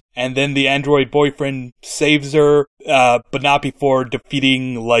happens. And then the android boyfriend saves her, but not before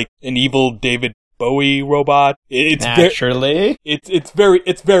defeating an evil David Bowie robot. It's naturally. It's very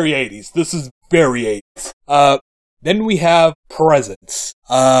 80s. This is very 80s. Then we have Presence.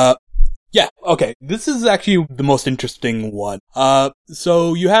 This is actually the most interesting one.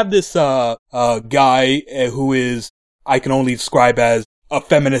 So you have this, guy who is, I can only describe as a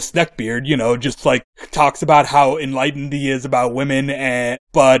feminist neckbeard, just talks about how enlightened he is about women,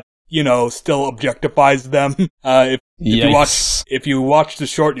 but still objectifies them. If you watch the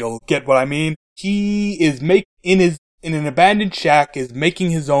short, you'll get what I mean. He is in an abandoned shack, is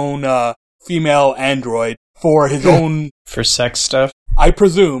making his own, female android for his own... For sex stuff? I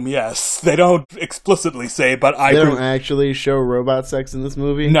presume, yes. They don't explicitly say, but They don't actually show robot sex in this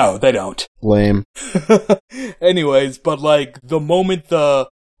movie? No, they don't. Lame. Anyways, but the moment the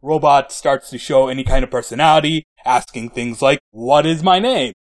robot starts to show any kind of personality, asking things like, what is my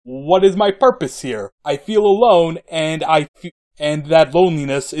name? What is my purpose here? I feel alone, and and that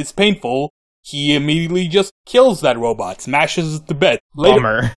loneliness is painful. He immediately just kills that robot, smashes it to bed.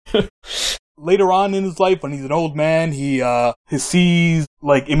 Bummer. Later on in his life, when he's an old man, he sees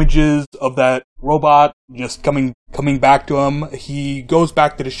images of that robot just coming back to him. He goes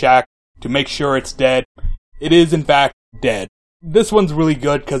back to the shack to make sure it's dead. It is in fact dead. This one's really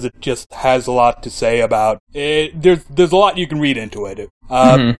good because it just has a lot to say about it. There's a lot you can read into it.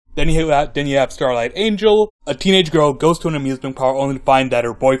 Then you have Starlight Angel. A teenage girl goes to an amusement park only to find that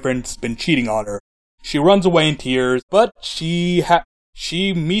her boyfriend's been cheating on her. She runs away in tears, but she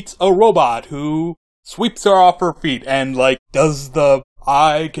meets a robot who sweeps her off her feet and does the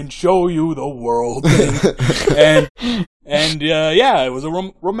 "I can show you the world" thing. It was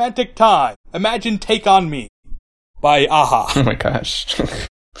a romantic time. Imagine Take on Me by Aha. Oh my gosh.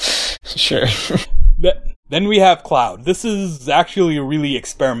 Sure. Then we have Cloud. This is actually a really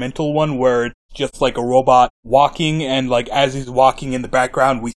experimental one where it's just a robot walking, and as he's walking in the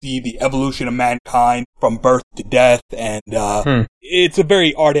background, we see the evolution of mankind from birth to death, and it's a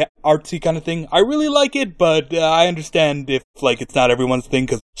very artsy kind of thing. I really like it, but I understand if it's not everyone's thing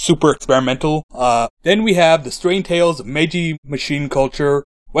because super experimental. Then we have The Strange Tales of Meiji Machine Culture,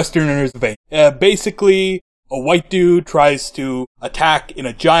 Westerners of Asia. Basically, a white dude tries to attack in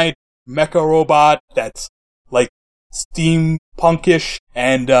a giant mecha robot that's steampunkish,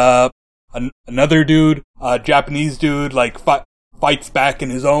 and another dude, Japanese dude, fights back in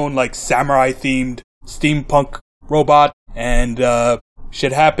his own samurai-themed steampunk robot, and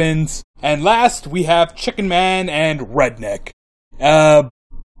shit happens. And last, we have Chicken Man and Redneck.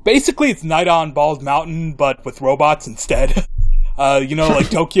 Basically, it's Night on Bald Mountain, but with robots instead.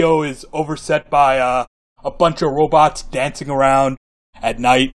 Tokyo is overset by a bunch of robots dancing around at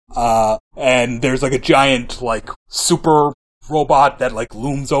night, and there's a giant super robot that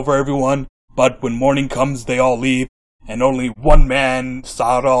looms over everyone, but when morning comes they all leave, and only one man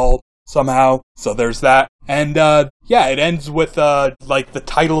saw it all somehow, so there's that. And it ends with the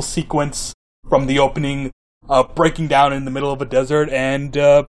title sequence from the opening, breaking down in the middle of a desert, and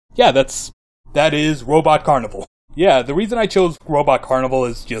that is Robot Carnival. Yeah, the reason I chose Robot Carnival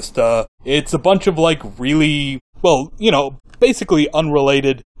is just it's a bunch of really, basically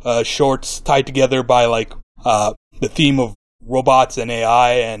unrelated shorts tied together by the theme of robots and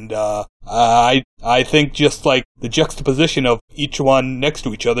AI, and I think just like the juxtaposition of each one next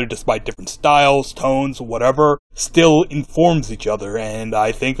to each other, despite different styles, tones, whatever, still informs each other, and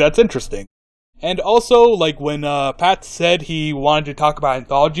I think that's interesting. And also, like, when Pat said he wanted to talk about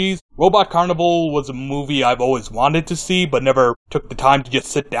anthologies, Robot Carnival was a movie I've always wanted to see, but never took the time to just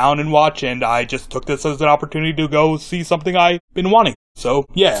sit down and watch, and I just took this as an opportunity to go see something I've been wanting. So,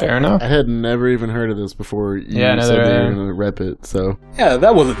 yeah. Fair enough. I had never even heard of this before you Yeah, said neither that you have. were going to rep it, so... Yeah,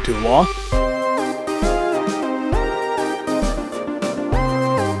 that wasn't too long.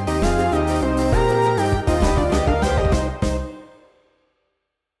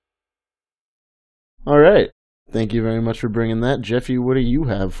 All right. Thank you very much for bringing that. Jeffy, what do you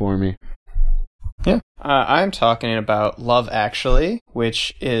have for me? Yeah. I'm talking about Love Actually,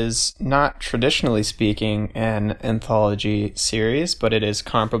 which is not traditionally speaking an anthology series, but it is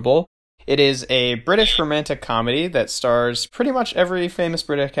comparable. It is a British romantic comedy that stars pretty much every famous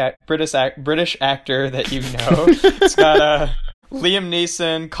British actor that you know. It's got Liam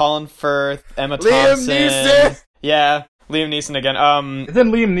Neeson, Colin Firth, Emma Thompson. Neeson! Yeah, Liam Neeson again.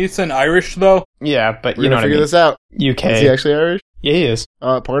 Isn't Liam Neeson Irish, though? Yeah, but We're you know going to what I figure mean. this out. UK. Is he actually Irish? Yeah, he is.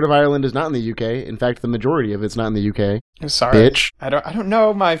 Part of Ireland is not in the UK. In fact, the majority of it's not in the UK. I'm sorry. Bitch. I don't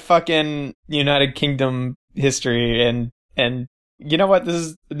know my fucking United Kingdom history and you know what? This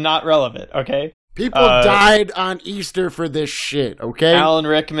is not relevant, okay? People died on Easter for this shit, okay? Alan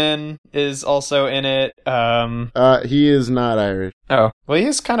Rickman is also in it. He is not Irish. Oh, well,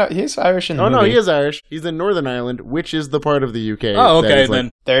 he's Irish in the movie. No, he is Irish. He's in Northern Ireland, which is the part of the UK. Oh, that okay, is, like,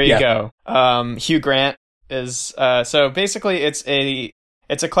 then. There you Yeah. go. Hugh Grant is so basically it's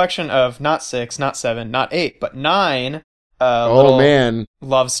a collection of not 6, not 7, not 8, but 9 little man.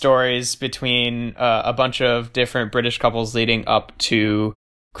 love stories between a bunch of different British couples leading up to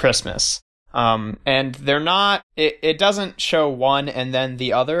Christmas. And they're not, it doesn't show one and then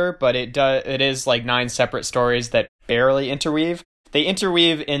the other, but it is like 9 separate stories that barely interweave. They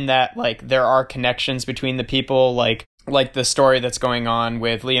interweave in that, like, there are connections between the people, like the story that's going on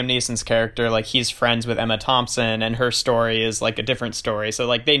with Liam Neeson's character, like, he's friends with Emma Thompson, and her story is, like, a different story. So,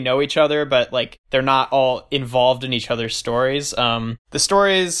 like, they know each other, but, like, they're not all involved in each other's stories. The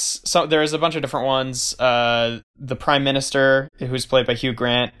stories, there's a bunch of different ones. The Prime Minister, who's played by Hugh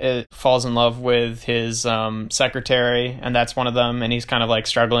Grant, falls in love with his secretary, and that's one of them, and he's kind of, like,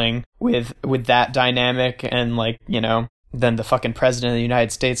 struggling with that dynamic, and, like, you know, then the fucking president of the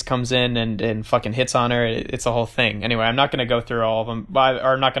United States comes in and fucking hits on her. It's a whole thing. Anyway, I'm not going to go through all of them, or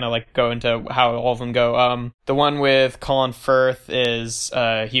I'm not going to, like, go into how all of them go. The one with Colin Firth is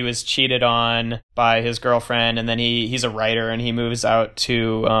he was cheated on by his girlfriend, and then he's a writer, and he moves out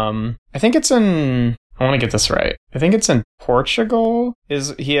to I think it's in, I want to get this right, I think it's in Portugal.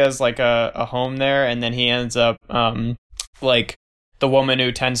 He has, like, a home there, and then he ends up like, the woman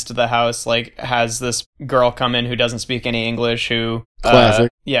who tends to the house, like, has this girl come in who doesn't speak any English, who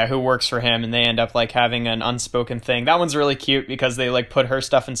Classic. who works for him, and they end up, like, having an unspoken thing. That one's really cute because they, like, put her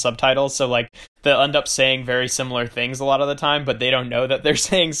stuff in subtitles, so, like, they'll end up saying very similar things a lot of the time, but they don't know that they're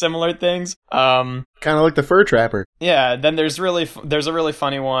saying similar things. Kind of like the Fur Trapper. Yeah, then there's a really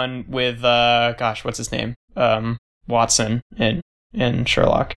funny one with what's his name? Watson in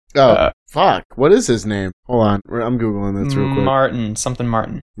Sherlock. Oh, fuck. What is his name? Hold on. I'm Googling this real quick. Martin.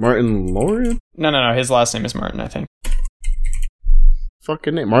 Martin Lawrence? No. His last name is Martin, I think.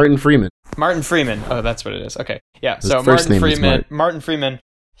 Fucking name. Martin Freeman. Martin Freeman. Oh, that's what it is. Okay. Yeah, His so first name is Martin Freeman,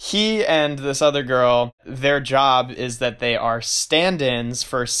 he and this other girl, their job is that they are stand-ins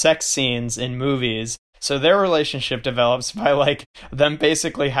for sex scenes in movies. So their relationship develops by, like, them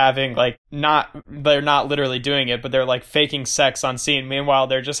basically having, like, they're not literally doing it, but they're, like, faking sex on scene. Meanwhile,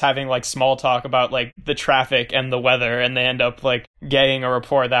 they're just having, like, small talk about, like, the traffic and the weather, and they end up, like, getting a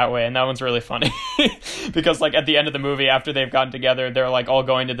rapport that way. And that one's really funny because, like, at the end of the movie, after they've gotten together, they're, like, all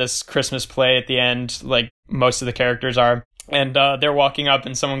going to this Christmas play at the end, like most of the characters are. And they're walking up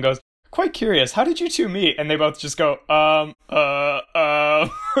and someone goes, "Quite curious, how did you two meet?" And they both just go, and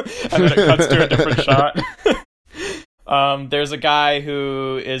then it cuts to a different shot. There's a guy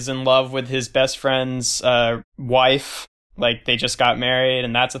who is in love with his best friend's wife. Like, they just got married,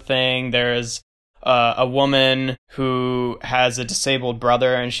 and that's a thing. There's a woman who has a disabled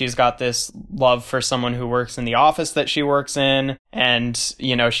brother, and she's got this love for someone who works in the office that she works in. And,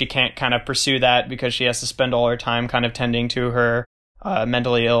 you know, she can't kind of pursue that because she has to spend all her time kind of tending to her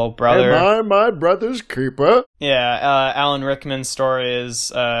mentally ill brother. Am I my brother's keeper? Yeah, Alan Rickman's story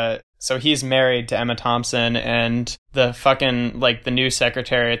is So he's married to Emma Thompson, and the fucking, like, the new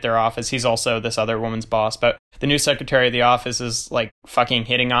secretary at their office, he's also this other woman's boss, but the new secretary of the office is, like, fucking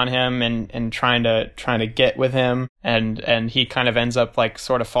hitting on him and trying to get with him, and he kind of ends up, like,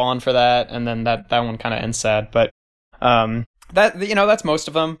 sort of falling for that, and then that one kind of ends sad, but, that's most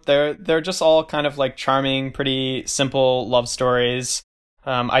of them. They're just all kind of, like, charming, pretty simple love stories,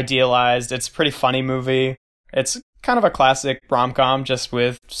 idealized. It's a pretty funny movie. It's kind of a classic rom-com, just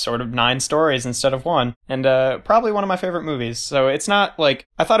with sort of 9 stories instead of 1, and probably one of my favorite movies. So it's not like,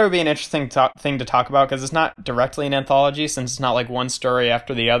 I thought it would be an interesting thing to talk about, because it's not directly an anthology, since it's not like one story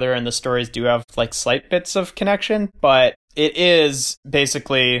after the other, and the stories do have like slight bits of connection, but it is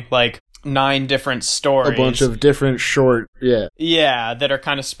basically like 9 different stories. A bunch of different short, yeah, that are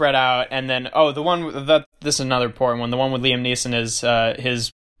kind of spread out, and then this is another important one. The one with Liam Neeson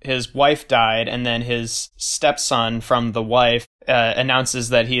is his wife died, and then his stepson from the wife announces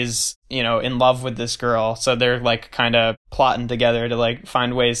that he's, in love with this girl. So they're like kind of plotting together to like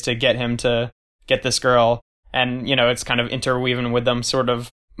find ways to get him to get this girl. And, it's kind of interweaving with them sort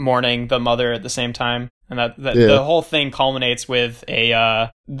of mourning the mother at the same time. And the whole thing culminates with a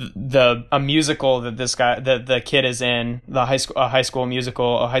musical that the kid is in, a high school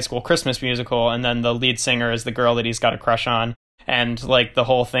musical, a high school Christmas musical. And then the lead singer is the girl that he's got a crush on. And like the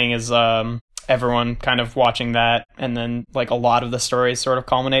whole thing is everyone kind of watching that, and then like a lot of the stories sort of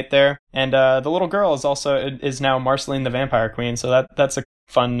culminate there. And the little girl is now Marceline the Vampire Queen, so that's a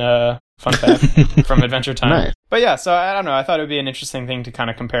fun fact from Adventure Time. Nice. But yeah, so I don't know, I thought it would be an interesting thing to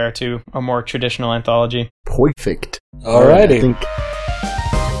kind of compare to a more traditional anthology. Perfect. Alrighty. I think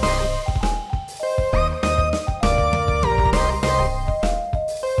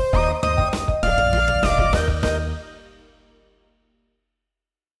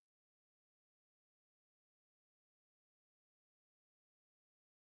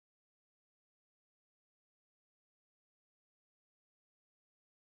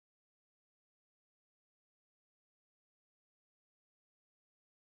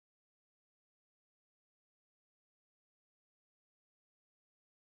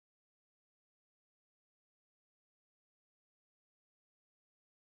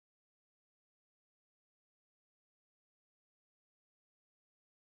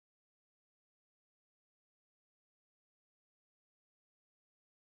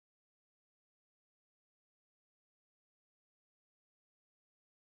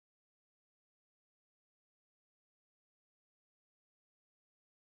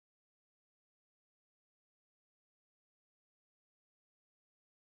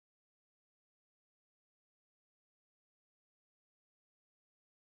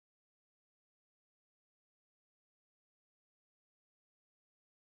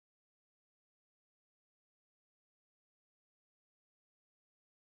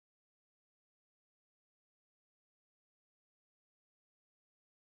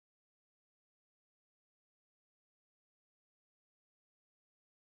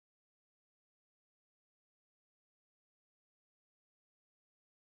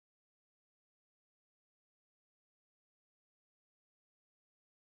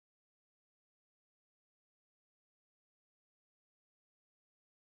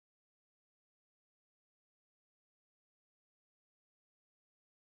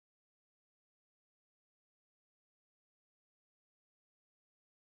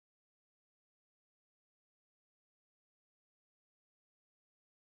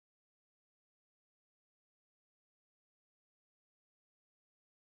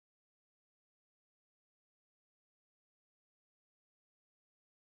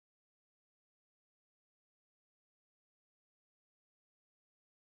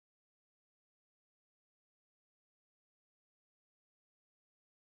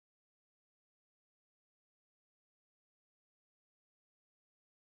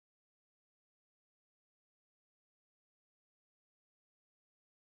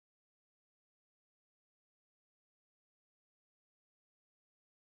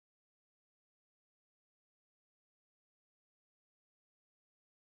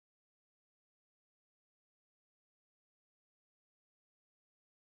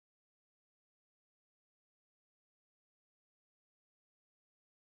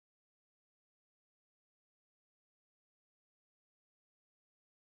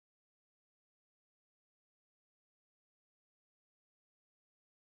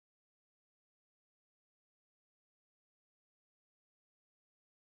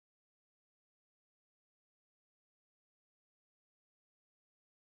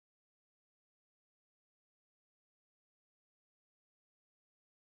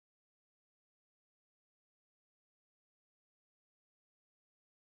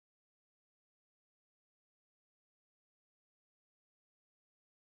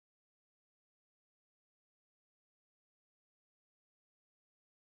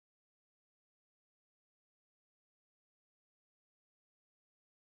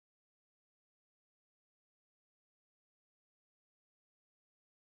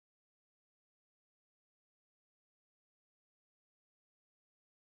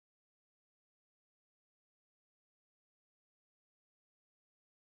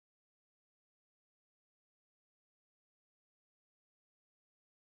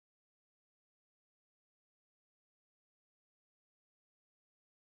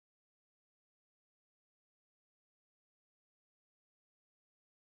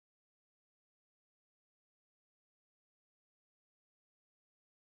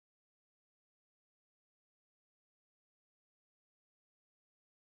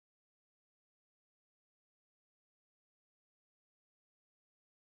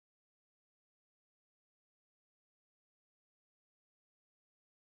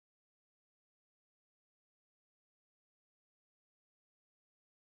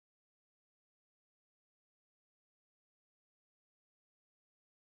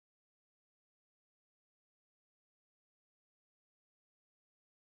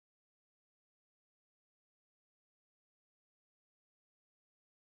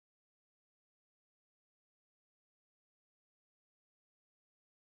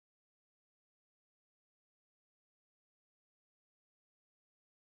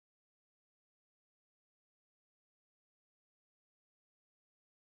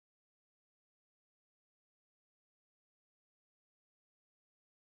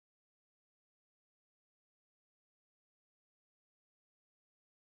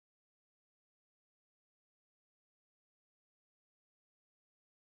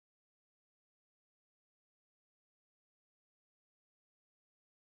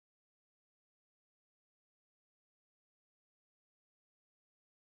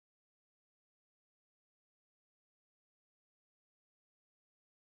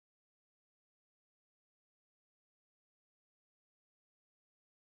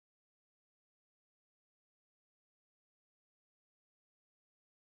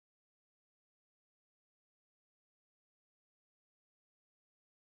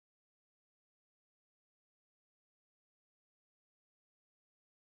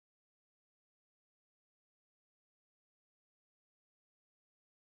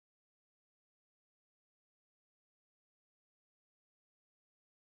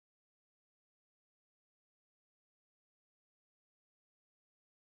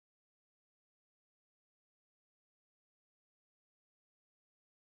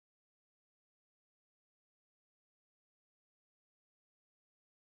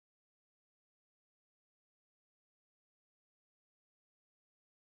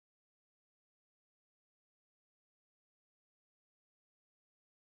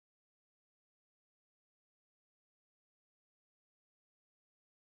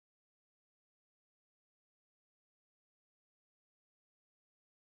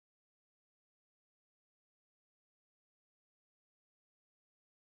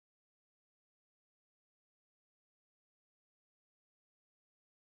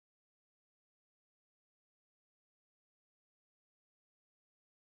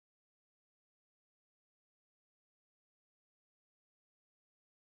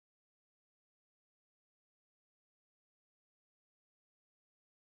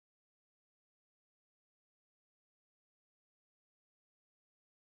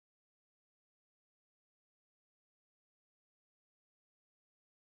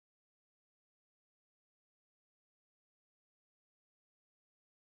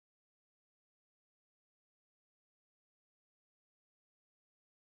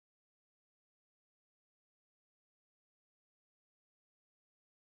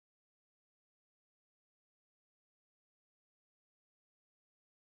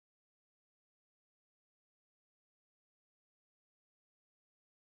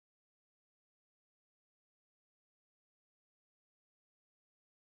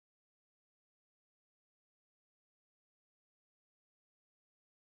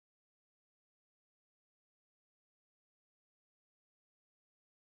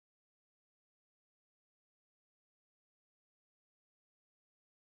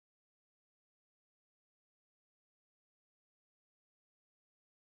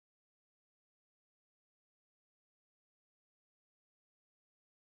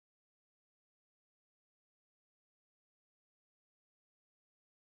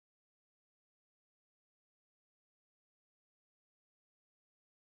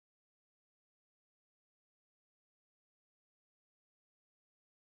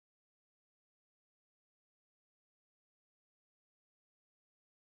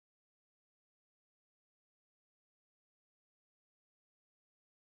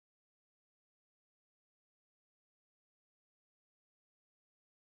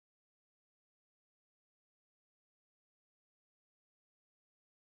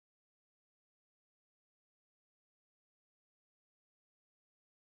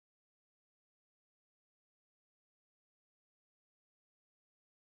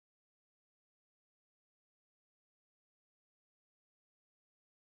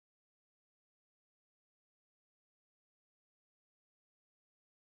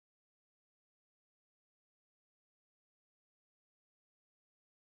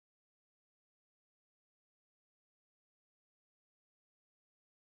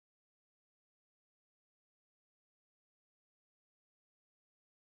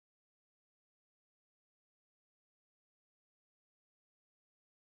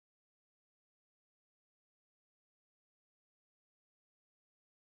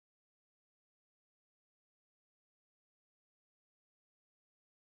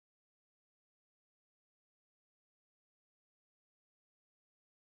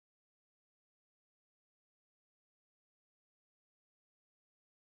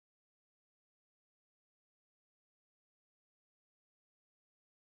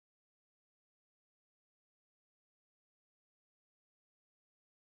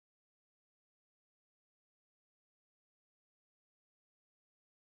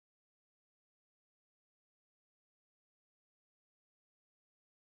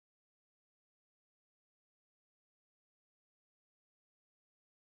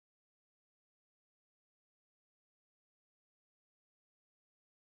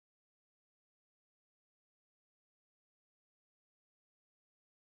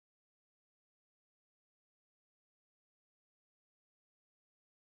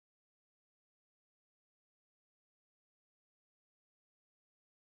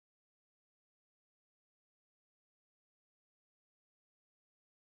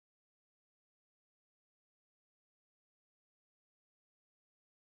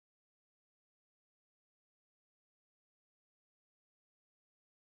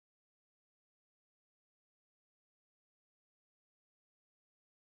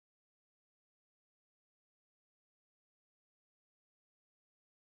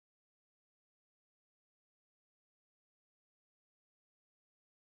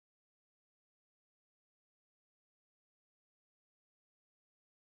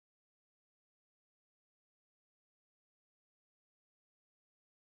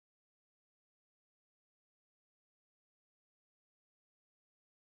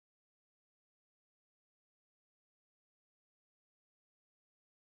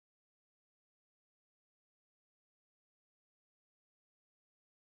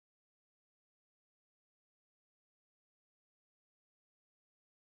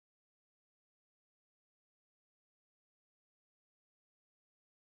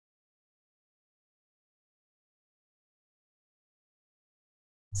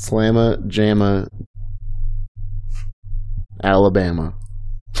Slamma Jamma Alabama.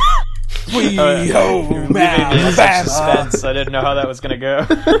 Yo, man, suspense. I didn't know how that was gonna go.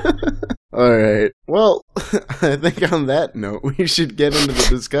 Alright, well, I think on that note, we should get into the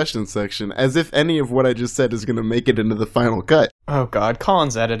discussion section, as if any of what I just said is gonna make it into the final cut. Oh god,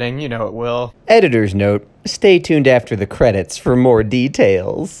 Colin's editing, you know it will. Editor's note, stay tuned after the credits for more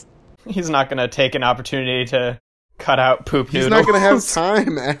details. He's not gonna take an opportunity to cut out poop noodles. He's not gonna have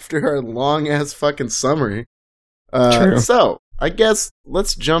time after our long-ass fucking summary. True. So, I guess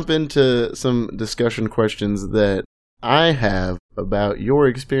let's jump into some discussion questions that I have about your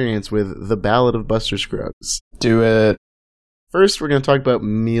experience with The Ballad of Buster Scruggs. Do it. First, we're going to talk about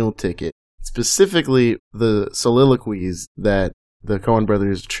Meal Ticket, specifically the soliloquies that the Coen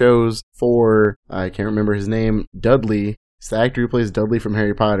brothers chose for, I can't remember his name, Dudley. It's the actor who plays Dudley from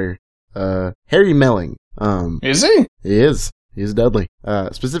Harry Potter. Harry Melling. Is he? He is. He's Dudley.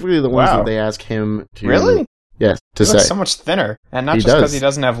 Specifically the ones that they ask him to... Really? Yes, to he say. looks so much thinner, and not He just because does. he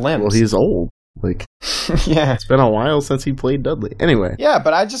doesn't have limbs. Well, he's old. Like, yeah. it's been a while since he played Dudley. Anyway. Yeah,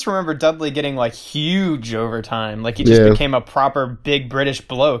 but I just remember Dudley getting, like, huge over time. Like, he just became a proper big British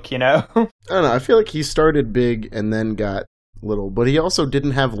bloke, you know? I don't know. I feel like he started big and then got little, but he also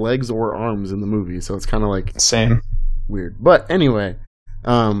didn't have legs or arms in the movie, so it's kind of like... Same. Weird. But anyway,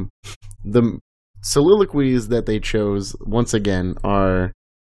 the soliloquies that they chose, once again, are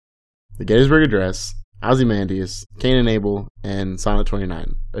the Gettysburg Address, Ozymandias, Cain and Abel, and Sonnet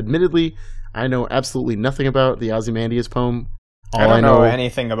 29. Admittedly, I know absolutely nothing about the Ozymandias poem. I don't know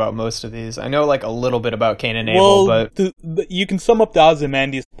anything about most of these. I know, like, a little bit about Cain and Abel, but... you can sum up the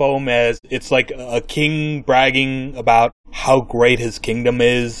Ozymandias poem as it's like a king bragging about how great his kingdom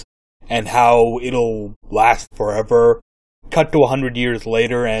is and how it'll last forever. Cut to 100 years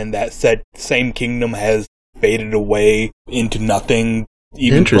later, and that said same kingdom has faded away into nothing.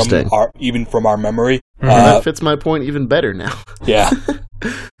 Even from our memory. That fits my point even better now. Yeah.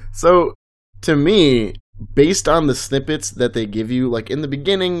 So, to me, based on the snippets that they give you, like in the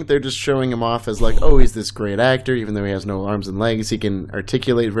beginning, they're just showing him off as like, oh, he's this great actor, even though he has no arms and legs. He can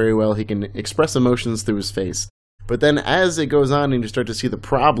articulate very well. He can express emotions through his face. But then as it goes on and you start to see the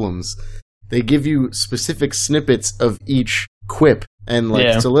problems, they give you specific snippets of each quip and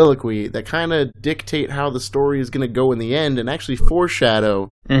soliloquy that kind of dictate how the story is going to go in the end and actually foreshadow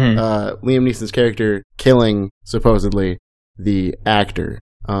Liam Neeson's character killing, supposedly, the actor.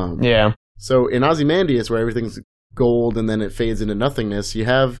 So in Ozymandias, where everything's gold and then it fades into nothingness, you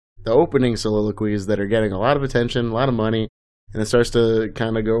have the opening soliloquies that are getting a lot of attention, a lot of money, and it starts to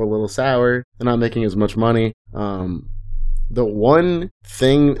kind of go a little sour. They're not making as much money. The one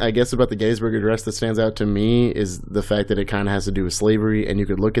thing, I guess, about the Gettysburg Address that stands out to me is the fact that it kind of has to do with slavery, and you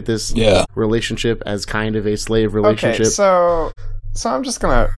could look at this relationship as kind of a slave relationship. Okay, so I'm just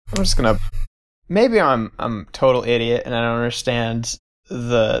gonna, maybe I'm a total idiot and I don't understand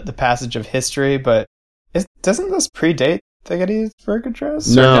the passage of history, but doesn't this predate the Gettysburg Address?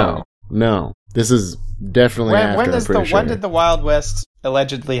 No. This is definitely after. When did the Wild West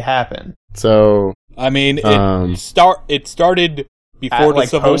allegedly happen? So, I mean, it started before the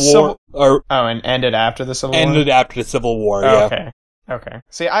Civil War, and ended after the Civil War. Ended after the Civil War. Yeah. Okay.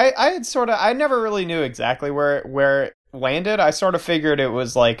 See, I never really knew exactly where it landed. I sort of figured it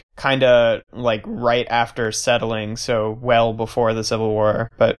was like kind of like right after settling, so well before the Civil War.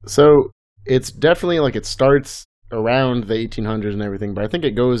 But so it's definitely like it starts around the 1800s and everything, but I think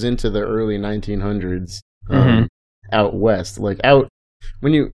it goes into the early 1900s out west, like out.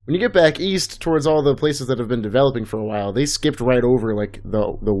 When you get back east towards all the places that have been developing for a while, they skipped right over like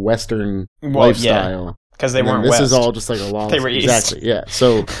the Western lifestyle because they weren't. This west. Is all just like a long. They were east. Exactly. Yeah.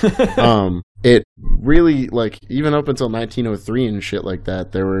 So, it really like even up until 1903 and shit like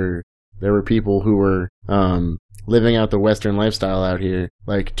that, there were people who were living out the Western lifestyle out here.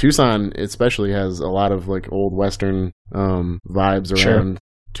 Like Tucson, especially has a lot of like old Western vibes around. Sure.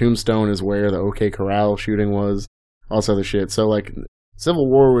 Tombstone is where the OK Corral shooting was. All this other shit. So like.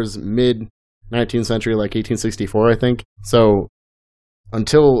 Civil War was mid-19th century, like 1864, I think. So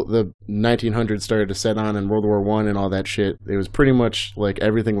until the 1900s started to set on in World War I and all that shit, it was pretty much like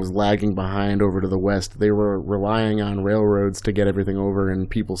everything was lagging behind over to the west. They were relying on railroads to get everything over, and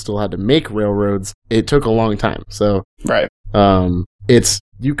people still had to make railroads. It took a long time. So right.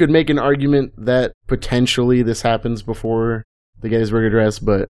 You could make an argument that potentially this happens before the Gettysburg Address,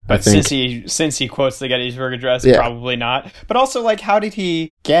 but I think since he quotes the Gettysburg Address, probably not. But also, like, how did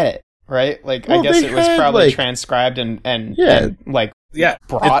he get it? Right? Like, I guess it was probably transcribed and brought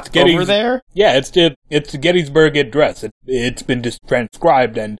over there. Yeah, it's the Gettysburg Address. It's been just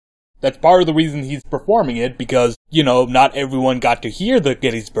transcribed and that's part of the reason he's performing it, because, you know, not everyone got to hear the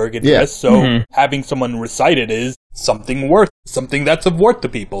Gettysburg Address, so having someone recite it is something that's of worth to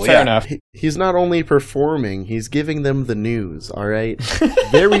people. Fair enough. He's not only performing, he's giving them the news, alright?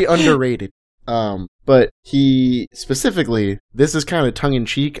 Very underrated. But he, specifically, this is kind of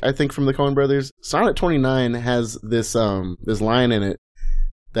tongue-in-cheek, I think, from the Coen brothers. Sonnet 29 has this line in it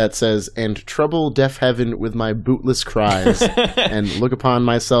that says, "And trouble deaf heaven with my bootless cries, and look upon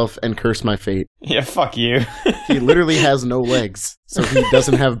myself and curse my fate." Yeah, fuck you. He literally has no legs, so he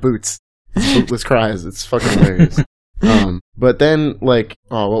doesn't have boots. It's bootless cries. It's fucking hilarious. But then, like,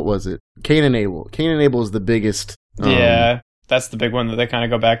 what was it? Cain and Abel. Cain and Abel is the biggest. Yeah, that's the big one that they kind of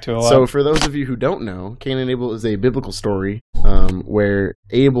go back to a lot. So for those of you who don't know, Cain and Abel is a biblical story where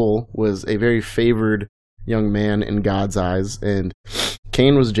Abel was a very favored young man in God's eyes, and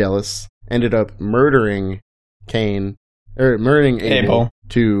Cain was jealous, ended up murdering Abel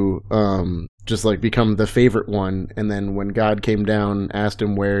to just like become the favorite one. And then when God came down, asked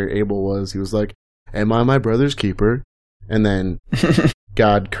him where Abel was, he was like, "Am I my brother's keeper?" And then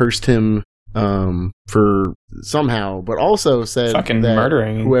God cursed him for somehow, but also said fucking that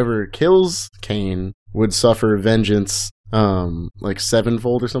murdering whoever kills Cain would suffer vengeance like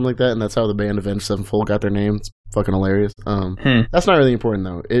sevenfold or something like that, and that's how the band Avenged Sevenfold got their name. It's fucking hilarious. That's not really important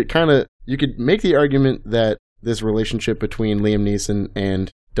though. It kind of, you could make the argument that this relationship between Liam Neeson and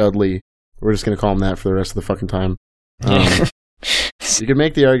Dudley, we're just gonna call him that for the rest of the fucking time. You could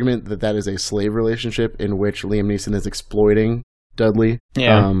make the argument that that is a slave relationship in which Liam Neeson is exploiting Dudley.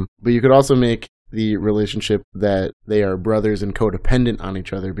 Yeah. But you could also make the relationship that they are brothers and codependent on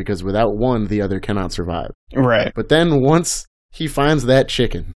each other, because without one, the other cannot survive. Right. But then once he finds that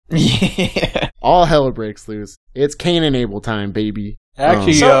chicken, Yeah. all hell breaks loose. It's Cain and Abel time, baby.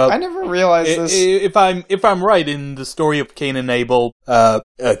 Actually, So I never realized this. If I'm right in the story of Cain and Abel,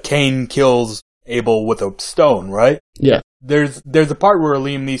 Cain kills Abel with a stone, right? Yeah. There's a part where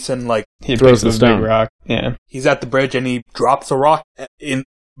Liam Neeson, like, He throws picks the up a stone. big rock. Yeah. he's at the bridge and he drops a rock in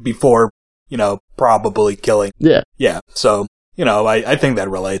before, you know, probably killing. Yeah. Yeah. So, you know, I think that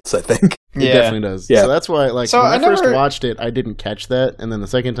relates, I think. It Yeah. definitely does. Yeah. So that's why, like, So when I first never- watched it, I didn't catch that. And then the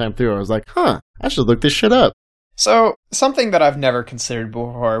second time through, I was like, I should look this shit up. So something that I've never considered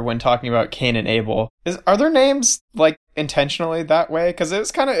before when talking about Cain and Abel is, are their names like intentionally that way? Because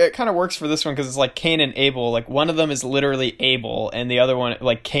it kind of works for this one, because it's like Cain and Abel. Like one of them is literally Abel, and the other one,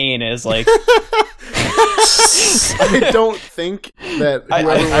 like Cain, is like. I don't think that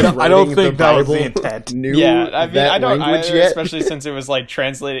I don't think that was the intent. Knew Yeah, I mean, that I don't, language yet. especially since it was like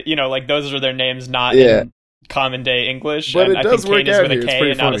translated. You know, like those are their names, not Yeah. in common day English. But and it I does think Cain work is out with here. a It's K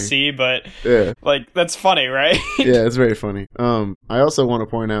pretty and not a funny. C. But Yeah. like that's funny, right? Yeah, it's very funny. I also want to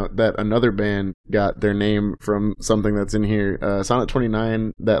point out that another band got their name from something that's in here. Sonnet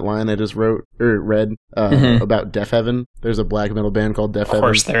 29, that line I just read about Deaf Heaven. There's a black metal band called Deaf Heaven.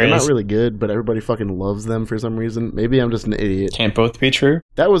 course there They're is. not really good, but everybody fucking loves them for some reason. Maybe I'm just an idiot. Can't both be true.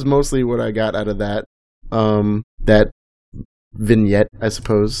 That was mostly what I got out of that. That vignette, I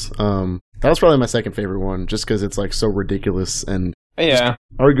suppose. That was probably my second favorite one, just because it's like so ridiculous and Yeah,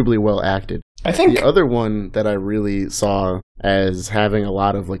 arguably well acted. I think. The other one that I really saw as having a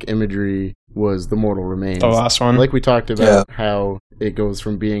lot of like imagery was The Mortal Remains. The last one. Like we talked about how it goes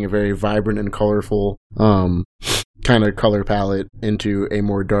from being a very vibrant and colorful kind of color palette into a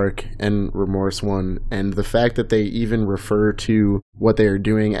more dark and remorse one. And the fact that they even refer to what they are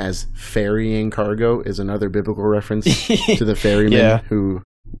doing as ferrying cargo is another biblical reference to the ferrymen Yeah. who...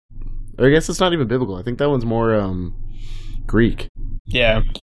 Or I guess it's not even biblical. I think that one's more Greek. Yeah,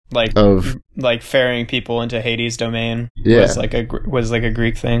 like Of ferrying people into Hades' domain Yeah. was like a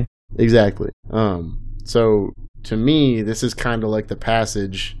Greek thing. Exactly. So to me, this is kind of like the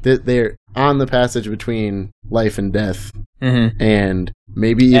passage that they're on the passage between life and death, and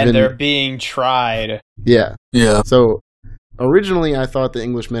maybe even And they're being tried. yeah. Yeah. So originally, I thought the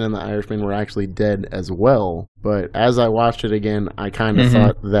Englishmen and the Irishmen were actually dead as well, but as I watched it again, I kind of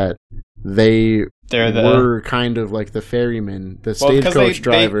thought that they're were kind of like the ferryman, the stagecoach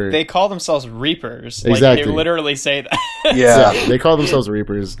driver. They call themselves Reapers. Exactly. Like, they literally say that. Yeah. They call themselves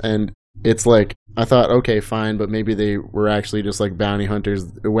Reapers, and it's like, I thought, okay, fine, but maybe they were actually just like bounty hunters.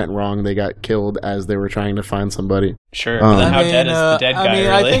 It went wrong. They got killed as they were trying to find somebody. Sure. But then how dead is the dead guy, really?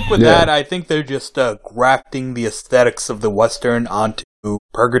 I think with Yeah. that, I think they're just grafting the aesthetics of the Western onto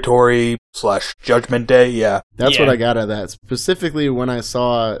Purgatory / Judgment Day. Yeah. That's Yeah. what I got out of that. Specifically, when I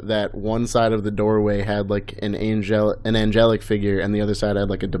saw that one side of the doorway had like an angelic figure, and the other side had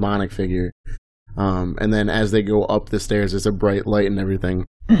like a demonic figure. And then as they go up the stairs, there's a bright light and everything.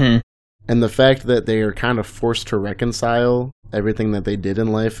 And the fact that they are kind of forced to reconcile everything that they did in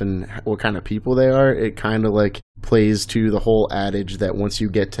life and what kind of people they are, it kind of like plays to the whole adage that once you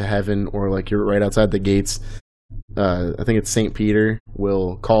get to heaven or like you're right outside the gates, I think it's St. Peter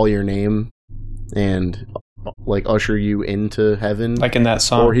will call your name and like usher you into heaven. Like in that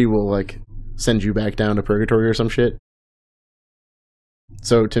song. Or he will like send you back down to purgatory or some shit.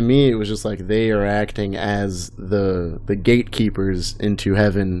 So to me, it was just like they are acting as the gatekeepers into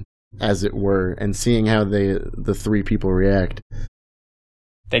heaven, as it were, and seeing how the three people react.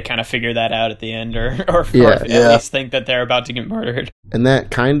 They kind of figure that out at the end, or at least think that they're about to get murdered. And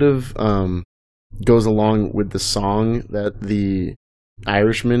that kind of goes along with the song that the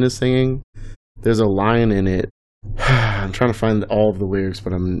Irishman is singing. There's a line in it. I'm trying to find all of the lyrics,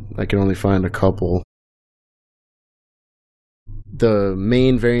 but I can only find a couple. The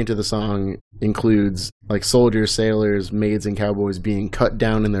main variant of the song includes like soldiers, sailors, maids, and cowboys being cut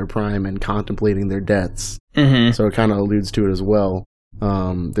down in their prime and contemplating their deaths. Mm-hmm. So it kind of alludes to it as well.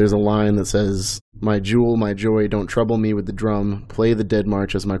 There's a line that says, "My jewel, my joy, don't trouble me with the drum. Play the dead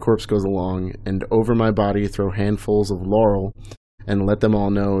march as my corpse goes along, and over my body throw handfuls of laurel, and let them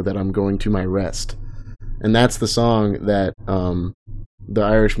all know that I'm going to my rest." And that's the song that the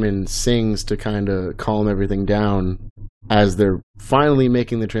Irishman sings to kind of calm everything down as they're finally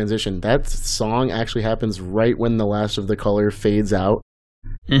making the transition. That song actually happens right when the last of the color fades out.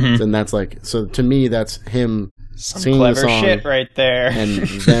 Mm-hmm. And that's like, so to me, that's him some singing clever the song shit right there. and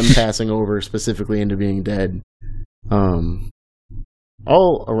them passing over specifically into being dead.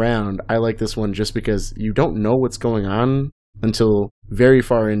 All around, I like this one just because you don't know what's going on until very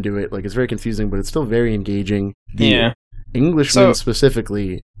far into it. Like, it's very confusing, but it's still very engaging. The Englishman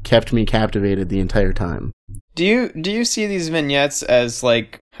specifically kept me captivated the entire time. Do you see these vignettes as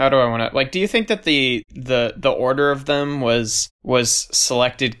like, how do I want to, like, do you think that the order of them was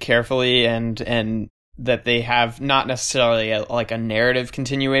selected carefully and that they have not necessarily a narrative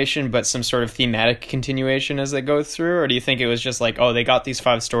continuation, but some sort of thematic continuation as they go through? Or do you think it was just like, oh, they got these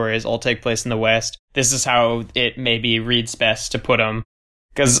 5 stories, all take place in the West. This is how it maybe reads best to put them?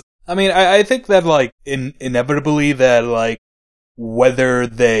 Because I mean, I think that like inevitably that like whether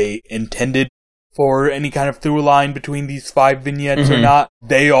they intended for any kind of through line between these 5 vignettes or not,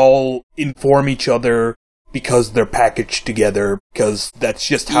 they all inform each other because they're packaged together, because that's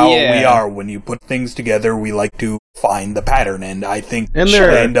just how we are. When you put things together, we like to find the pattern, and I think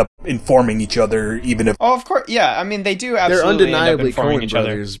they end up informing each other, even if... Oh, of course, yeah, I mean, they do absolutely end up informing each other.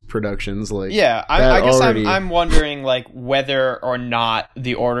 They're undeniably Coen Brothers productions, like... Yeah, I guess I'm wondering, like, whether or not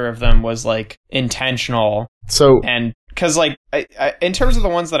the order of them was, like, intentional. So... And... Because, like, I, in terms of the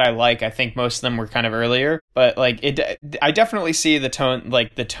ones that I like, I think most of them were kind of earlier. But, like, I definitely see the tone,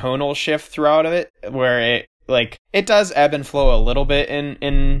 like, the tonal shift throughout of it, where it, like, it does ebb and flow a little bit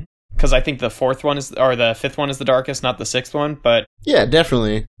in because I think the 4th one is, or the 5th one is the darkest, not the 6th one, but... Yeah,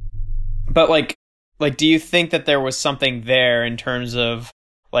 definitely. But, like, do you think that there was something there in terms of,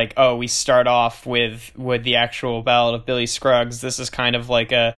 like, oh, we start off with the actual Ballad of Billy Scruggs, this is kind of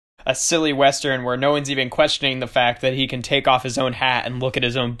like a silly Western where no one's even questioning the fact that he can take off his own hat and look at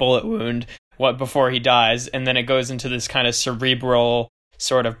his own bullet wound before he dies, and then it goes into this kind of cerebral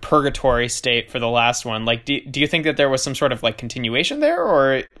sort of purgatory state for the last one. Like, do you think that there was some sort of, like, continuation there,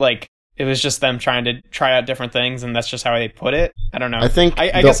 or, like, it was just them trying to try out different things and that's just how they put it? I don't know.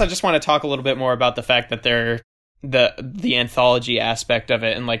 I guess I just want to talk a little bit more about the fact that they're the anthology aspect of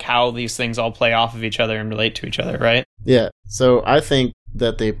it and, like, how these things all play off of each other and relate to each other, right? Yeah, so I think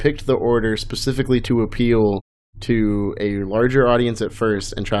that they picked the order specifically to appeal to a larger audience at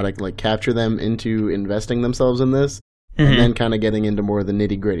first and try to, like, capture them into investing themselves in this, and then kind of getting into more of the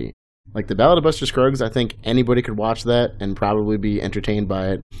nitty-gritty. Like, the Ballad of Buster Scruggs, I think anybody could watch that and probably be entertained by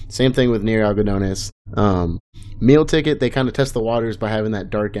it. Same thing with Near Algodones. Meal Ticket, they kind of test the waters by having that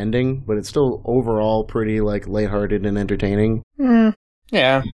dark ending, but it's still overall pretty, like, lighthearted and entertaining.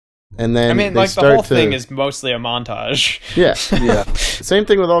 Yeah. And then, I mean, like, the whole thing is mostly a montage. Yeah. Same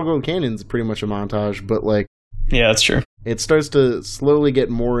thing with Algonquin Canyon's pretty much a montage, but, like... Yeah, that's true. It starts to slowly get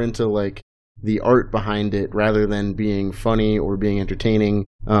more into, like, the art behind it rather than being funny or being entertaining,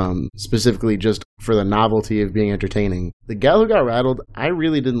 specifically just for the novelty of being entertaining. The Gal Who Got Rattled, I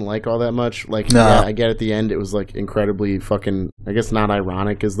really didn't like all that much. Like, yeah, I get at the end it was, like, incredibly fucking... I guess not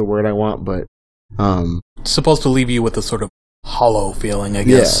ironic is the word I want, but... It's supposed to leave you with a sort of hollow feeling, I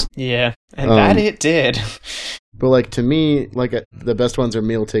guess. Yeah, and that it did. But, like, to me, like, the best ones are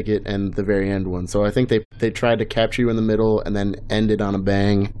Meal Ticket and the very end one. So I think they tried to capture you in the middle and then end it on a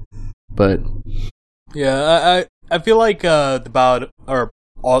bang. But yeah, I feel like the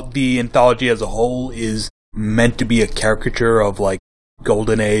anthology as a whole is meant to be a caricature of, like,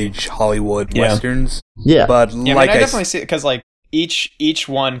 golden age Hollywood westerns. Yeah. But Yeah, like I definitely see it because like each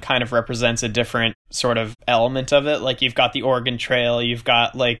one kind of represents a different sort of element of it. Like you've got the Oregon Trail, you've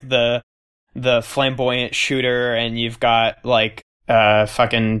got like the flamboyant shooter, and you've got like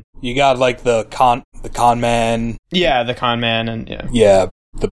you got like the con man. Yeah, the con man, and Yeah,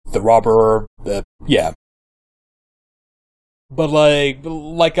 the robber, But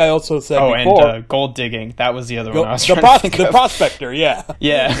like I also said before, and gold digging. That was the other one I was trying to think the of. prospector, yeah.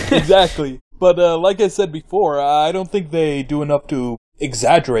 Yeah. Exactly. But like I said before, I don't think they do enough to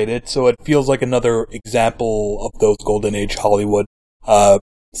exaggerate it, so it feels like another example of those golden age Hollywood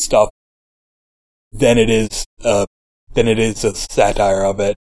stuff than it is a satire of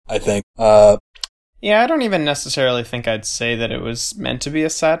it, I think. Yeah, I don't even necessarily think I'd say that it was meant to be a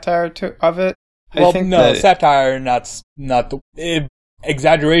satire of it. Well, I think no, satire, not the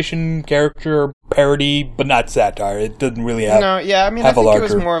exaggeration, character parody, but not satire. It doesn't really have. No, yeah, I mean, I have a think it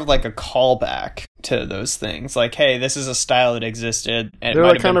was larger- more of like a callback to those things. Like, hey, this is a style that existed. And They it were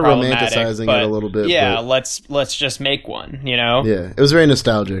might have kind been of problematic, romanticizing but it a little bit. Yeah, but let's just make one. You know? yeah, it was very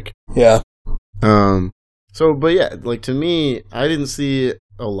nostalgic. Yeah. So, but yeah, like to me, I didn't see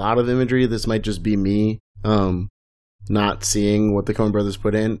a lot of imagery. This might just be me, not seeing what the Coen Brothers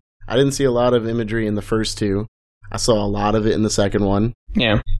put in. I didn't see a lot of imagery in the first two. I saw a lot of it in the second one.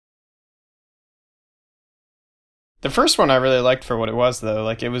 Yeah. The first one I really liked for what it was, though.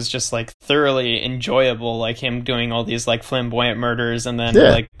 Like, it was just, like, thoroughly enjoyable, like, him doing all these, like, flamboyant murders and then,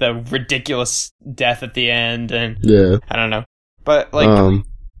 like, the ridiculous death at the end, and Yeah. I don't know. But, like,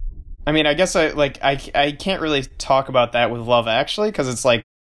 I mean, I guess I can't really talk about that with Love Actually, because it's, like,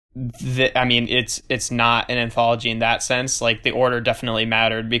 I mean, it's not an anthology in that sense. Like, the order definitely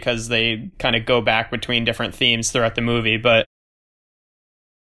mattered because they kind of go back between different themes throughout the movie, but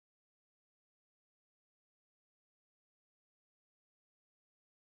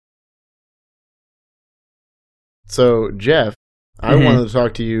So, Jeff, I wanted to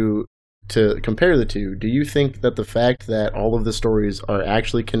talk to you to compare the two. Do you think that the fact that all of the stories are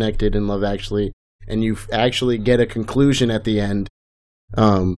actually connected in Love Actually, and you actually get a conclusion at the end,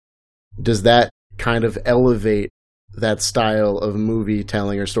 does that kind of elevate that style of movie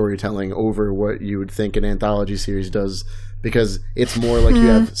telling or storytelling over what you would think an anthology series does? Because it's more like you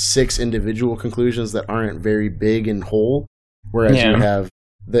have 6 individual conclusions that aren't very big and whole, whereas you have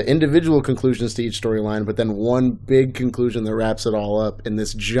the individual conclusions to each storyline, but then one big conclusion that wraps it all up in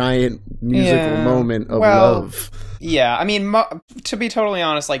this giant musical moment of love. Yeah, I mean, to be totally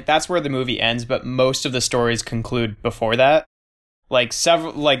honest, like, that's where the movie ends, but most of the stories conclude before that. Like,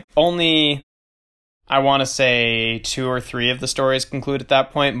 only, I want to say 2 or 3 of the stories conclude at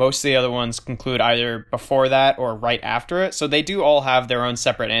that point. Most of the other ones conclude either before that or right after it. So they do all have their own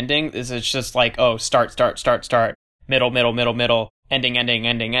separate ending. It's just like, oh, start, middle, ending,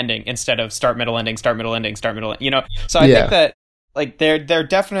 instead of start, middle, ending, you know? So I think that, like, they're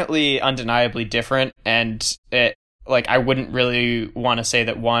definitely undeniably different, and like, I wouldn't really want to say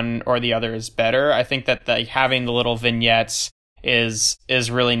that one or the other is better. I think that having the little vignettes is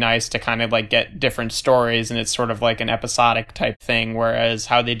really nice to kind of like get different stories, and it's sort of like an episodic type thing, whereas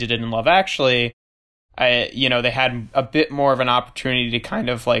how they did it in Love Actually, they had a bit more of an opportunity to kind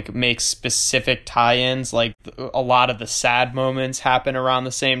of like make specific tie-ins. Like, a lot of the sad moments happen around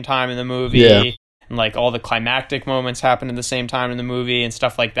the same time in the movie, and like all the climactic moments happen at the same time in the movie and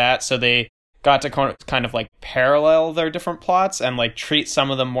stuff like that. So they got to kind of like parallel their different plots and like treat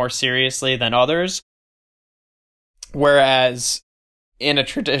some of them more seriously than others. Whereas in a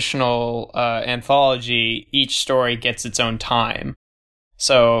traditional anthology, each story gets its own time.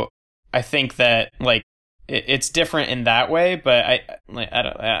 So I think that, like, it's different in that way, but I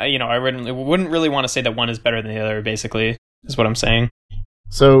wouldn't really want to say that one is better than the other, basically, is what I'm saying.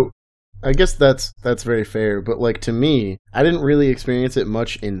 So I guess that's very fair, but like, to me, I didn't really experience it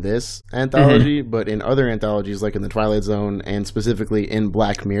much in this anthology, but in other anthologies, like in The Twilight Zone and specifically in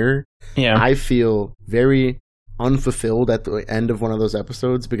Black Mirror, I feel very unfulfilled at the end of one of those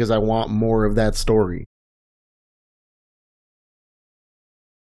episodes because I want more of that story.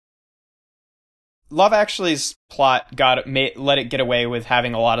 Love Actually's plot let it get away with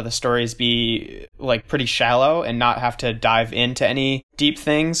having a lot of the stories be like pretty shallow and not have to dive into any deep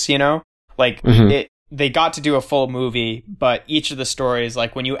things, you know? Like, they got to do a full movie, but each of the stories,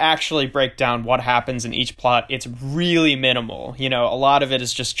 like, when you actually break down what happens in each plot, it's really minimal. You know, a lot of it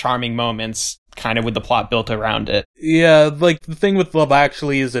is just charming moments, kind of with the plot built around it. Yeah, like, the thing with Love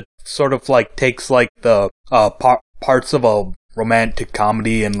Actually is it sort of like takes like the parts of a romantic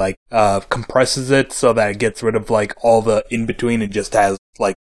comedy and like compresses it so that it gets rid of like all the in between and just has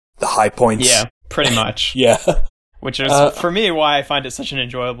like the high points. Yeah, pretty much. Yeah. which is, for me, why I find it such an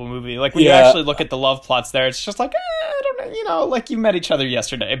enjoyable movie. Like, when you actually look at the love plots there, it's just like, I don't know, you know, like, you met each other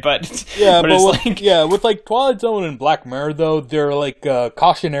yesterday, but... with, like, Twilight Zone and Black Mirror, though, they're, like,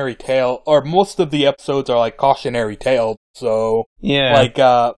 cautionary tale, or most of the episodes are, like, cautionary tale, so... Yeah. Like,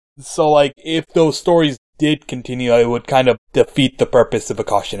 if those stories did continue, it would kind of defeat the purpose of a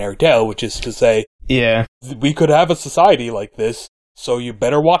cautionary tale, which is to say... Yeah. We could have a society like this, so you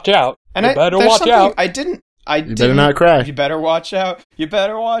better watch out. And you better watch out. You better not cry. You better watch out. You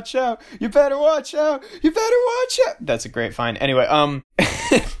better watch out. You better watch out. You better watch out. That's a great find. Anyway, I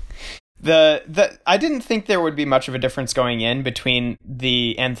didn't think there would be much of a difference going in between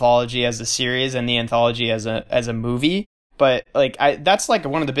the anthology as a series and the anthology as a movie. But like, that's like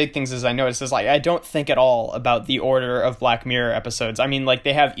one of the big things is I noticed is like I don't think at all about the order of Black Mirror episodes. I mean, like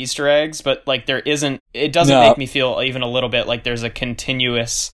they have Easter eggs, but like it doesn't make me feel even a little bit like there's a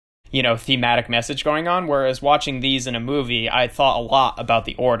continuous, you know, thematic message going on. Whereas watching these in a movie, I thought a lot about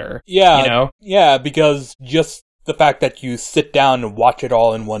the order. Yeah, you know, because just the fact that you sit down and watch it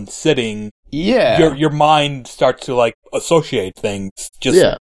all in one sitting, your mind starts to like associate things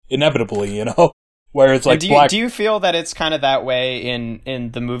inevitably, you know. Whereas, like, do you feel that it's kind of that way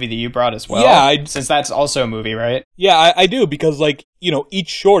in the movie that you brought as well? Yeah, since that's also a movie, right? Yeah, I do, because, like, you know, each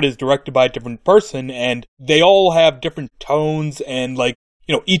short is directed by a different person, and they all have different tones, and, like,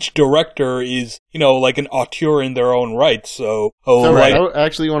 you know, each director is, you know, like an auteur in their own right, so... I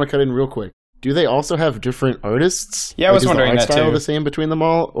actually want to cut in real quick. Do they also have different artists? Yeah, I was wondering that, too. Is the art style the same between them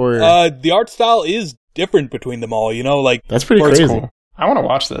all, or...? The art style is different between them all, you know, like... That's pretty crazy. Cool. I want to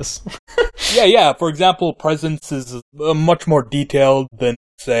watch this. Yeah. For example, Presence is much more detailed than,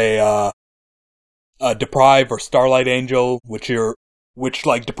 say, Deprive or Starlight Angel, which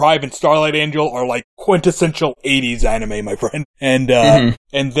Deprive and Starlight Angel are like quintessential 80s anime, my friend. And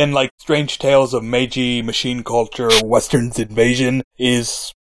and then like Strange Tales of Meiji Machine Culture Western's Invasion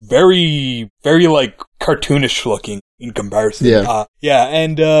is very, very like cartoonish looking in comparison. Like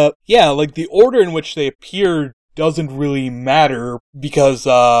the order in which they appeared doesn't really matter because,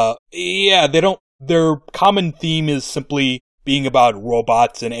 their common theme is simply being about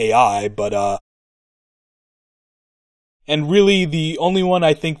robots and AI, but, and really the only one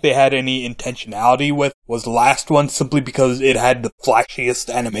I think they had any intentionality with was the last one simply because it had the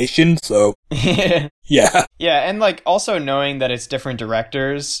flashiest animation, so. Yeah. Yeah, and like also knowing that it's different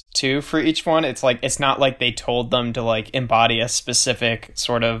directors too for each one, it's like it's not like they told them to like embody a specific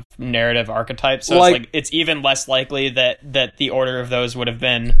sort of narrative archetype. So it's even less likely that the order of those would have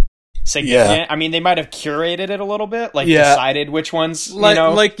been significant. Yeah. I mean, they might have curated it a little bit, like decided which ones, like,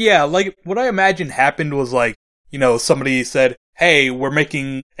 you know. Like what I imagine happened was like, you know, somebody said, "Hey, we're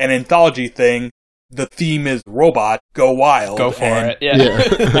making an anthology thing. The theme is robot, go wild." Go for it, yeah.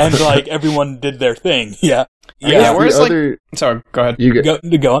 And, like, everyone did their thing, yeah. Whereas, sorry, go ahead. You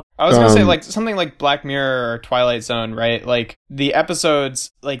go on. I was gonna say, like, something like Black Mirror or Twilight Zone, right? Like, the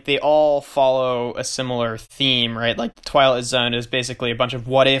episodes, like, they all follow a similar theme, right? Like, the Twilight Zone is basically a bunch of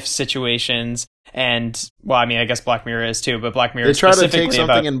what-if situations, and, well, I mean, I guess Black Mirror is too, but Black Mirror is specifically They try to take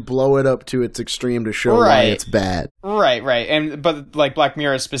something and blow it up to its extreme to show why it's bad. Right. But, like, Black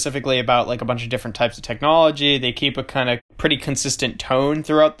Mirror is specifically about, like, a bunch of different types of technology. They keep a kind of pretty consistent tone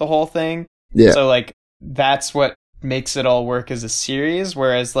throughout the whole thing. Yeah. So, like, that's what makes it all work as a series,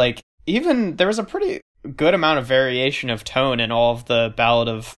 whereas, like, even there was a pretty good amount of variation of tone in all of the Ballad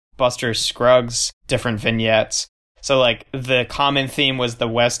of Buster Scruggs different vignettes. So, like, the common theme was the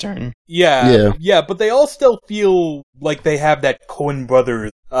Western. Yeah, but they all still feel like they have that Coen Brothers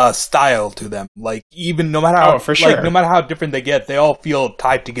style to them. Like, even no matter how, no matter how different they get, they all feel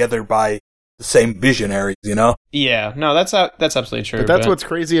tied together by the same visionaries, you know? Yeah, no, that's absolutely true. But that's what's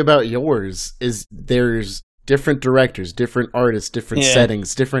crazy about yours, is there's different directors, different artists, different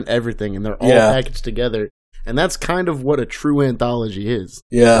settings, different everything, and they're all packaged together. And that's kind of what a true anthology is.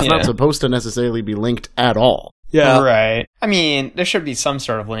 Yeah. It's not supposed to necessarily be linked at all. Yeah. Right. I mean, there should be some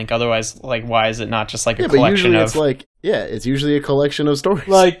sort of link. Otherwise, like, why is it not just like a collection but usually of... it's like, it's usually a collection of stories.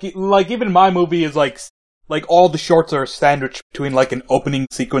 Like even my movie is like all the shorts are sandwiched between like an opening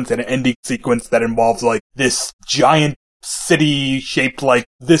sequence and an ending sequence that involves like this giant city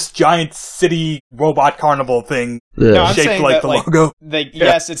robot carnival thing shaped like the logo.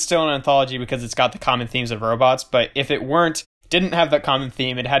 Yes, it's still an anthology because it's got the common themes of robots, but if it didn't have that common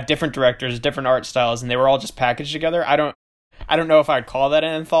theme, it had different directors, different art styles, and they were all just packaged together, I don't know if I'd call that an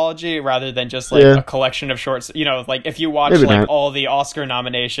anthology rather than just like a collection of shorts. You know, like if you watch all the Oscar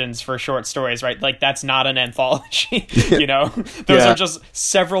nominations for short stories, right? Like that's not an anthology. You know, those are just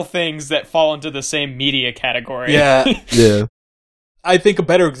several things that fall into the same media category. Yeah. Yeah. I think a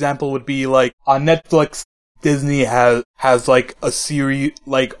better example would be like on Netflix, Disney has like a series,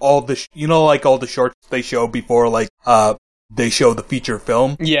 like all the like all the shorts they show before they show the feature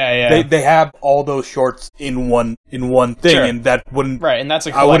film. Yeah. They have all those shorts in one thing, Sure. and that wouldn't Right, and that's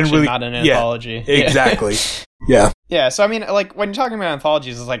a collection, not an anthology. Exactly. Yeah. Yeah, so I mean, like, when you're talking about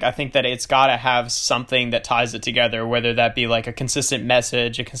anthologies, it's like, I think that it's gotta have something that ties it together, whether that be, like, a consistent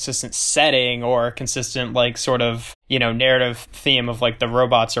message, a consistent setting, or a consistent, like, sort of, narrative theme of, like, the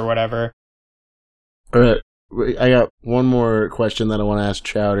robots or whatever. All right. I got one more question that I want to ask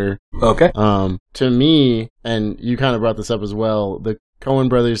Chowder. Okay. To me, and you kind of brought this up as well, the Coen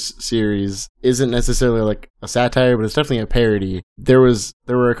Brothers series isn't necessarily like a satire, but it's definitely a parody. There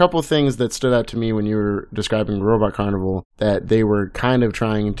were a couple things that stood out to me when you were describing Robot Carnival that they were kind of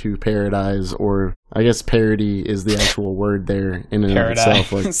trying to parodize, or I guess parody is the actual word there in and of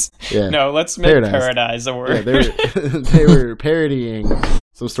itself. Like, yeah. No, let's make parodize a word. Yeah, they were parodying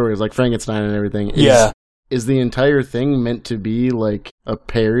some stories like Frankenstein and everything. Is the entire thing meant to be like a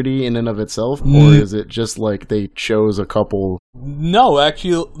parody in and of itself, or is it just like they chose a couple? No,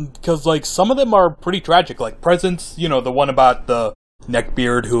 actually, because like some of them are pretty tragic. Like Presence, the one about the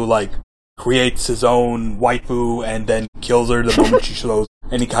neckbeard who like creates his own waifu and then kills her the moment she shows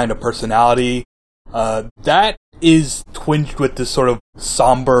any kind of personality. That is twinged with this sort of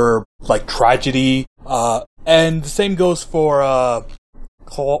somber like tragedy. And the same goes for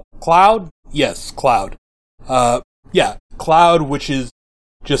Cloud. Yes, Cloud. Cloud, which is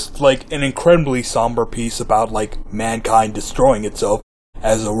just like an incredibly somber piece about like mankind destroying itself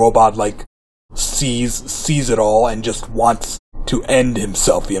as a robot like sees it all and just wants to end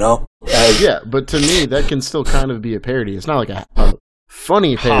himself, Yeah, but to me that can still kind of be a parody. It's not like a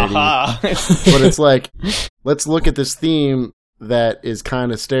funny parody, but it's like, let's look at this theme that is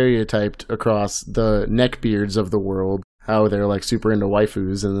kind of stereotyped across the neckbeards of the world, how they're like super into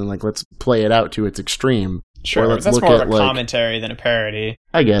waifus, and then like let's play it out to its extreme. Sure, that's more of a commentary than a parody.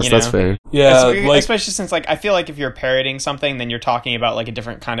 I guess that's fair. Yeah, especially since like I feel like if you're parodying something, then you're talking about like a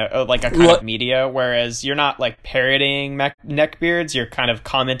different kind of of media, whereas you're not like parodying neckbeards. You're kind of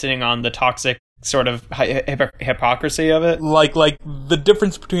commenting on the toxic sort of hypocrisy of it. Like the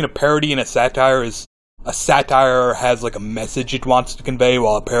difference between a parody and a satire is a satire has like a message it wants to convey,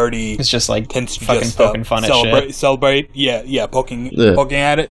 while a parody it's just like tends to fucking just poking fun at shit. Celebrate, poking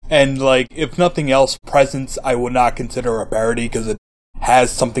at it. And like, if nothing else, Presence I would not consider a parody because it has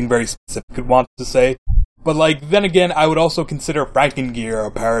something very specific it wants to say. But like, then again, I would also consider Frankengear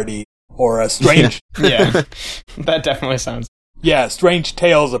a parody or a strange. Yeah, that definitely sounds. Yeah, Strange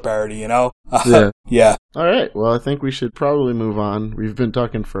Tales a parody, Yeah. All right. Well, I think we should probably move on. We've been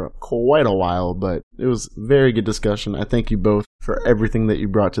talking for quite a while, but it was very good discussion. I thank you both for everything that you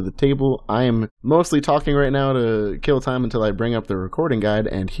brought to the table. I am mostly talking right now to kill time until I bring up the recording guide,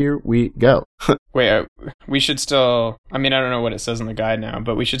 and here we go. Wait, we should still... I mean, I don't know what it says in the guide now,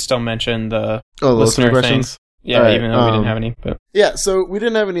 but we should still mention the listener questions. Yeah, right, even though we didn't have any. But yeah, so we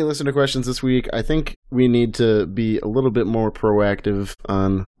didn't have any listener questions this week. I think we need to be a little bit more proactive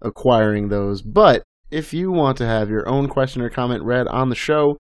on acquiring those. But if you want to have your own question or comment read on the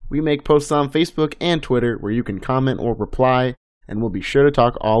show, we make posts on Facebook and Twitter where you can comment or reply, and we'll be sure to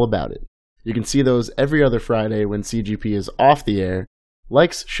talk all about it. You can see those every other Friday when CGP is off the air.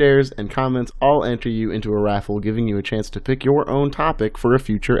 Likes, shares, and comments all enter you into a raffle, giving you a chance to pick your own topic for a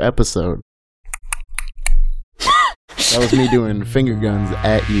future episode. That was me doing finger guns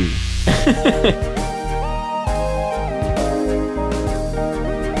at you.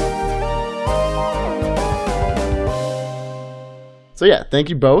 So yeah, thank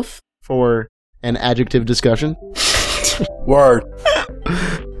you both for an adjective discussion. Word.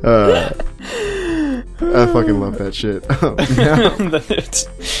 I fucking love that shit. Now,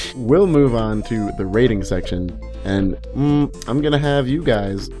 we'll move on to the rating section, and I'm gonna have you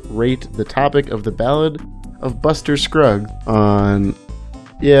guys rate the topic of the Ballad of Buster Scruggs on...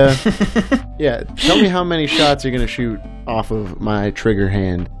 Yeah. Tell me how many shots you're gonna shoot off of my trigger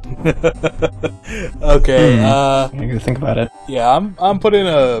hand. Okay, I gotta think about it. Yeah, I'm put in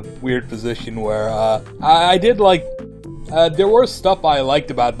a weird position where I did like... there were stuff I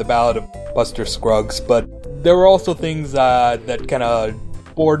liked about the Ballad of Buster Scruggs, but there were also things that kind of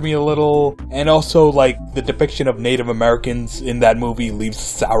bored me a little, and also like the depiction of Native Americans in that movie leaves a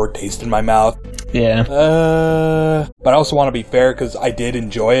sour taste in my mouth. Yeah. But I also want to be fair because I did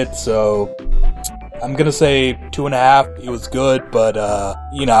enjoy it, so I'm gonna say 2.5. It was good, but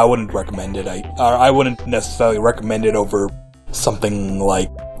I wouldn't recommend it. I wouldn't necessarily recommend it over something like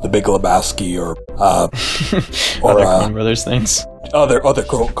The Big Lebowski or other Coen Brothers things. Other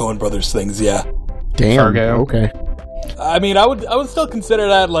Coen Brothers things, yeah. Damn. Fargo. Okay. I mean, I would still consider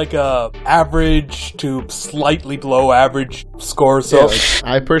that like a average to slightly below average score. So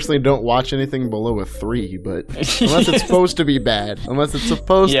I personally don't watch anything below a 3, but unless it's supposed to be bad.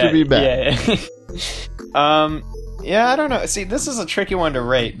 Yeah, I don't know. See, this is a tricky one to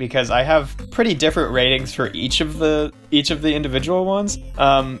rate because I have pretty different ratings for each of the individual ones.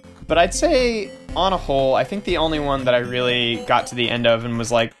 But I'd say, on a whole, I think the only one that I really got to the end of and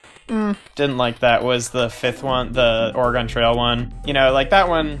was like, didn't like that was the 5th one, the Oregon Trail one. You know, like that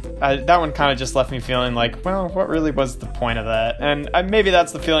one kind of just left me feeling like, well, what really was the point of that? And maybe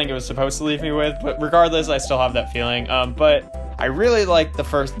that's the feeling it was supposed to leave me with, but regardless, I still have that feeling. But I really liked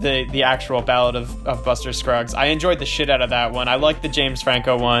the actual Ballad of Buster Scruggs. I enjoyed the shit out of that one. I liked the James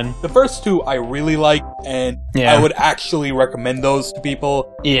Franco one. The first 2 I really liked, and I would actually recommend those to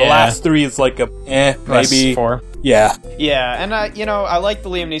people. Yeah. The last 3 is like a maybe 4. Yeah. Yeah, and I like the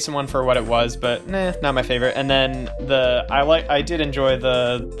Liam Neeson one for what it was, but not my favorite. And then I did enjoy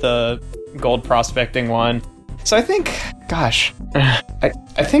the gold prospecting one. So I think, gosh, I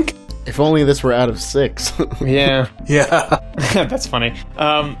think. If only this were out of 6. Yeah. Yeah. That's funny.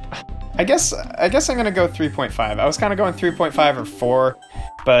 I guess I'm gonna go 3.5. I was kind of going 3.5 or 4,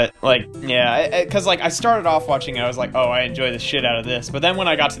 but like, yeah, because like I started off watching it, I was like, oh, I enjoy the shit out of this, but then when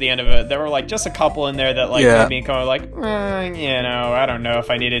I got to the end of it, there were like just a couple in there that like made me kind of like, I don't know if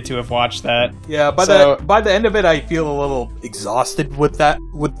I needed to have watched that. Yeah, by the end of it, I feel a little exhausted with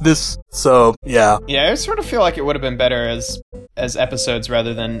this. So yeah. Yeah, I sort of feel like it would have been better as episodes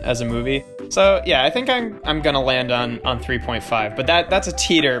rather than as a movie. So yeah, I think I'm gonna land on 3.5, but that's a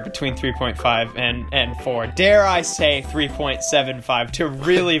teeter between 3.5 and 4. Dare I say 3.75 to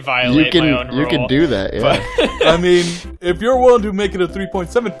really violate my own rule. You can do that, yeah. But I mean, if you're willing to make it a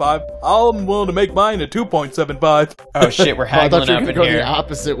 3.75, I'm willing to make mine a 2.75. Oh shit, we're haggling up in I thought you were gonna go here. the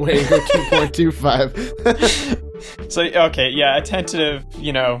opposite way and go 2.25. So, okay, yeah, a tentative,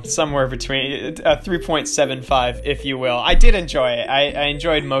 somewhere between a 3.75, if you will. I did enjoy it. I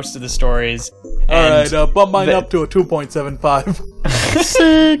enjoyed most of the stories. Alright, bump mine up to a 2.75.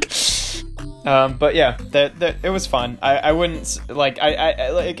 Sick! But yeah, it was fun. I wouldn't, like,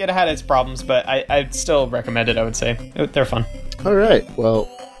 it had its problems, but I'd still recommend it, I would say. They're fun. Alright, well,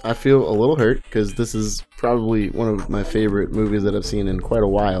 I feel a little hurt because this is probably one of my favorite movies that I've seen in quite a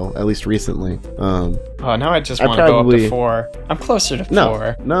while, at least recently. Now I just want to go up to 4. I'm closer to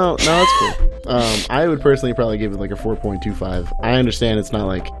 4. No, it's cool. I would personally probably give it like a 4.25. I understand it's not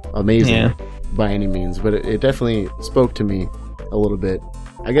like amazing by any means, but it definitely spoke to me a little bit.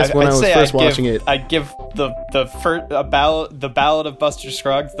 I guess when I was first watching it, I'd give the Ballad of Buster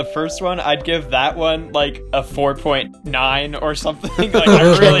Scruggs, the first one, I'd give that one like a 4.9 or something. Like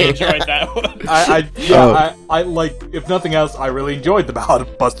I really enjoyed that one. I like, if nothing else, I really enjoyed the Ballad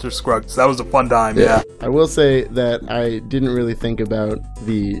of Buster Scruggs. That was a fun time. Yeah. I will say that I didn't really think about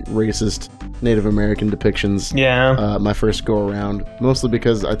the racist Native American depictions my first go around, mostly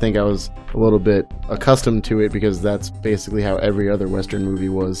because I think I was a little bit accustomed to it because that's basically how every other Western movie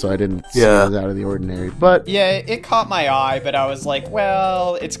was, so I didn't see it as out of the ordinary. But yeah, it caught my eye, but I was like,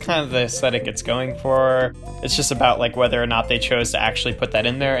 well, it's kind of the aesthetic it's going for. It's just about like whether or not they chose to actually put that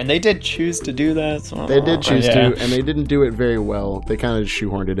in there, and they did choose to do that. So they did choose to, and they didn't do it very well. They kind of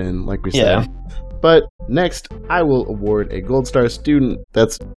shoehorned it in, like we said. But next, I will award a Gold Star student.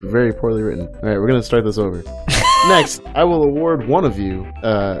 That's very poorly written. All right, we're going to start this over. Next, I will award one of you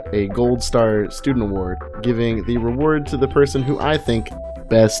a Gold Star student award, giving the reward to the person who I think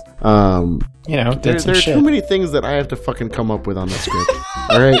best. There are too many things that I have to fucking come up with on the script.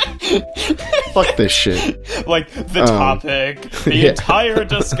 All right? Fuck this shit. Like the topic, the entire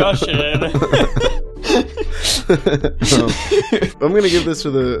discussion. I'm gonna give this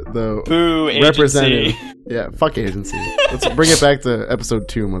to the Boo, representative. agency. Yeah, fuck agency. Let's bring it back to episode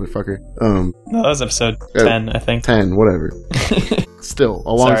 2, motherfucker. No, that was episode 10, I think. 10, whatever. Still,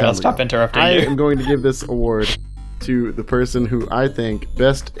 a long time Sorry, I'll ago. stop interrupting I you. am going to give this award to the person who I think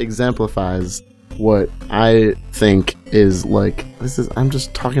best exemplifies what I think is like. I'm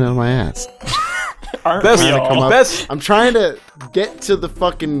just talking out of my ass. Aren't we all? I'm trying to get to the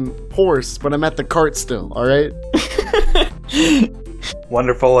fucking horse, but I'm at the cart still, alright?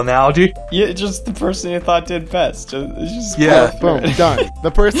 Wonderful analogy. Yeah, just the person you thought did best. Boom, done.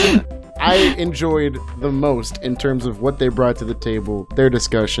 The person I enjoyed the most in terms of what they brought to the table, their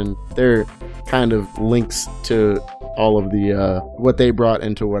discussion, their kind of links to all of the what they brought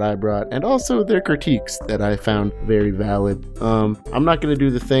into what I brought, and also their critiques that I found very valid. I'm not going to do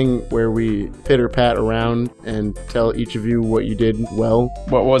the thing where we pitter pat around and tell each of you what you did well.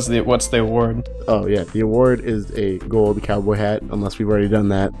 What's the award? Oh yeah, the award is a gold cowboy hat, unless we've already done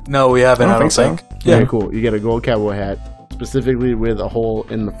that. No, we haven't. I don't think. Yeah, cool. You get a gold cowboy hat. specifically with a hole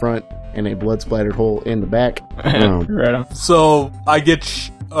in the front and a blood-splattered hole in the back. Right on. So I get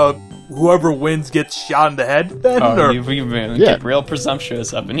whoever wins gets shot in the head then? Oh, or? you Yeah. get real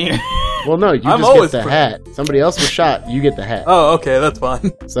presumptuous up in here. Well, no, you I'm just always get the hat. Somebody else was shot, you get the hat. Oh, okay, that's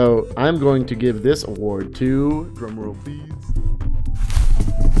fine. So I'm going to give this award to, drumroll please,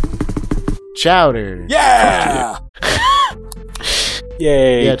 Chowder. Yeah!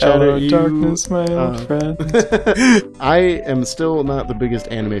 Yay. Yeah, Chowder, you, darkness, my old friend. I am still not the biggest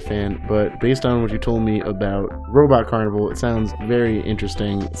anime fan, but based on what you told me about Robot Carnival, it sounds very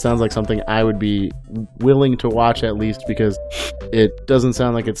interesting. It sounds like something I would be willing to watch at least, because it doesn't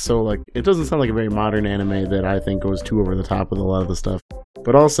sound like it doesn't sound like a very modern anime that I think goes too over the top with a lot of the stuff.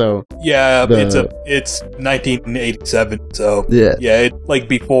 But also, Yeah, it's 1987, so yeah, it, like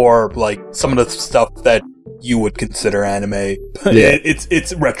before like some of the stuff that you would consider anime. Yeah.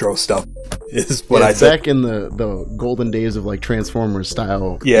 It's retro stuff. Is what I it's think. back in the golden days of like Transformers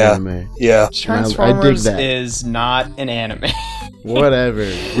style Yeah. anime. Yeah. Transformers that. is not an anime. Whatever.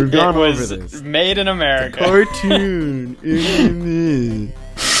 We've gone It over was this. made in America. Cartoon.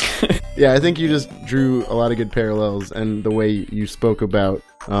 Yeah, I think you just drew a lot of good parallels, and the way you spoke about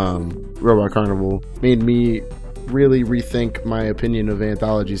Robot Carnival made me really rethink my opinion of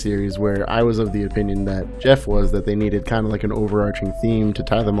anthology series, where I was of the opinion that Jeff was, that they needed kind of like an overarching theme to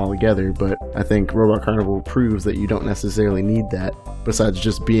tie them all together, but I think Robot Carnival proves that you don't necessarily need that, besides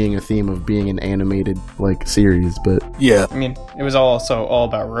just being a theme of being an animated like series. But Yeah. I mean, it was also all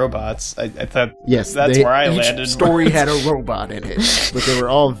about robots. I thought yes, that's where I each landed. story had a robot in it, but they were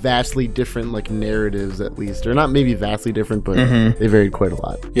all vastly different, like narratives at least, or not maybe vastly different, but they varied quite a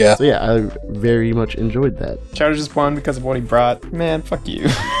lot. Yeah. So yeah, I very much enjoyed that. Chowder just won because of what he brought. Man, fuck you.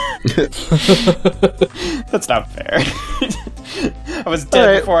 That's not fair. I was dead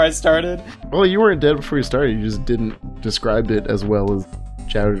Alright. before I started. Well, you weren't dead before you started. You just didn't describe it as well as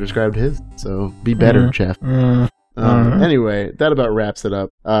Chowder described his. So be better, Jeff. Anyway, that about wraps it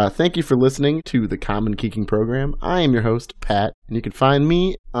up. Thank you for listening to the Common Geeking Program. I am your host, Pat, and you can find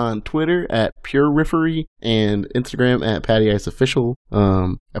me on Twitter at PureRiffery and Instagram at PattyIceOfficial.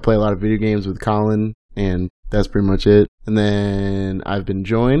 I play a lot of video games with Colin, and that's pretty much it. And then I've been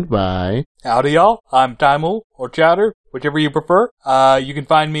joined by... Howdy, y'all. I'm Timul, or Chowder, whichever you prefer. You can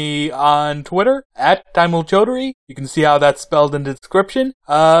find me on Twitter, at Timul Chaudhary. You can see how that's spelled in the description.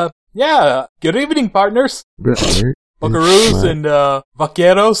 Yeah, good evening, partners. Buckaroos and,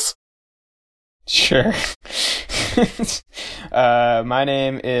 vaqueros. Sure. My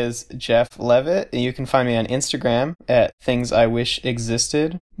name is Jeff Levitt, and you can find me on Instagram at Things I Wish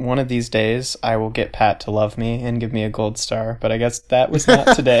Existed. One of these days, I will get Pat to love me and give me a gold star, but I guess that was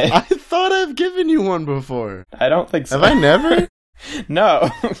not today. I thought I've given you one before. I don't think so. Have I never? No.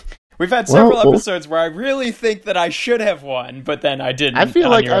 We've had several episodes where I really think that I should have won, but then I didn't. I feel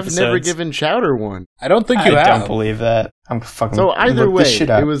on like your I've never episodes. given Chowder one. I don't think you I have. don't believe that. I'm fucking. So either look way, this shit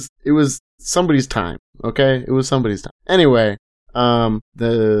up. it was somebody's time. Okay, it was somebody's time. Anyway,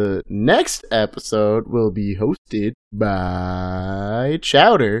 the next episode will be hosted by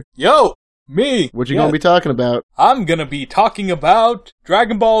Chowder. Yo, me. What you gonna be talking about? I'm gonna be talking about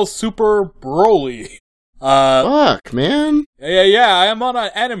Dragon Ball Super Broly. Fuck, man. Yeah, I am on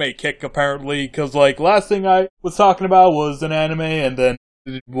an anime kick apparently, because like last thing I was talking about was an anime, and then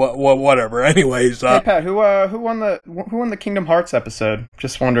whatever. Anyways, Hey Pat, who won the Kingdom Hearts episode?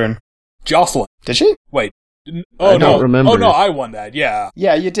 Just wondering. Jocelyn. Did she? Wait. I don't remember. Oh no, I won that. Yeah.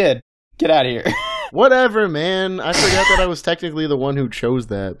 Yeah, you did. Get out of here. Whatever, man. I forgot that I was technically the one who chose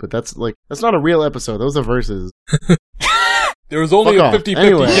that, but that's not a real episode. Those are verses. There was only Fuck a off. 50-50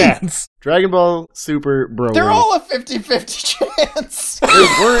 Anyway. chance. Dragon Ball Super Broly. They're all a 50-50 chance. They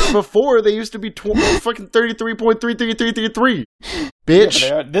weren't before. They used to be fucking 33.33333. Bitch.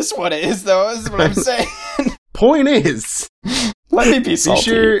 Yeah, this one is though. Is what I'm saying. Point is, Let me be be salty.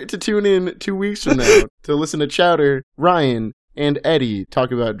 sure to tune in 2 weeks from now to listen to Chowder, Ryan, and Eddie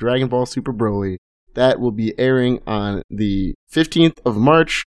talk about Dragon Ball Super Broly. That will be airing on the 15th of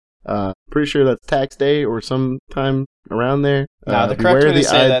March. Pretty sure that's tax day or sometime around there. No, the correct way to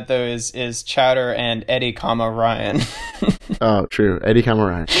say that though is Chowder and Eddie, Ryan. Oh, true. Eddie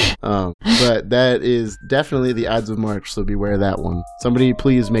Ryan. But that is definitely the Ides of March, so beware that one. Somebody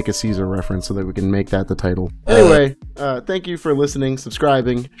please make a Caesar reference so that we can make that the title. Anyway, thank you for listening,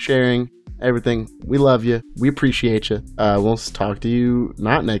 subscribing, sharing, everything. We love you. We appreciate you. We'll talk to you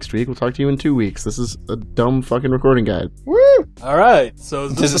not next week. We'll talk to you in 2 weeks. This is a dumb fucking recording guide. Woo! All right. So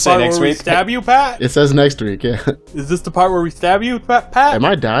is Does this it the part say next where we week? stab you, Pat? It says next week, yeah. Is this the part where we stab you, Pat? Am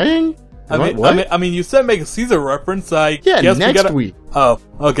I dying? I mean, you said make a Caesar reference. I Yeah, guess next we gotta, week. Oh,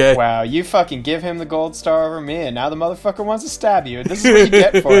 okay. Wow, you fucking give him the gold star over me, and now the motherfucker wants to stab you. This is what you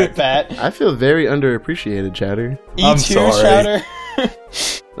get for it, Pat. I feel very underappreciated, Chowder. I'm E2 sorry. Chowder.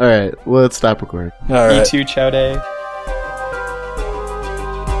 Alright, let's stop recording. All right. E2 Chowder.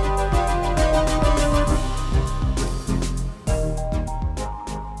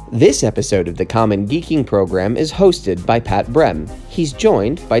 This episode of the Common Geeking Program is hosted by Pat Brem. He's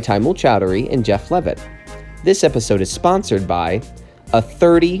joined by Taimul Chowdhury and Jeff Levitt. This episode is sponsored by a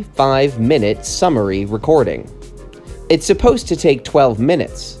 35-minute summary recording. It's supposed to take 12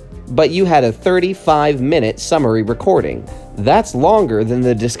 minutes, but you had a 35-minute summary recording. That's longer than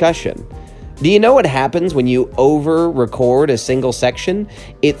the discussion. Do you know what happens when you over-record a single section?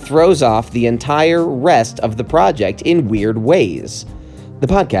 It throws off the entire rest of the project in weird ways. The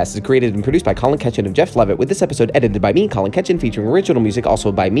podcast is created and produced by Colin Ketchen and Jeff Levitt, with this episode edited by me, Colin Ketchen, featuring original music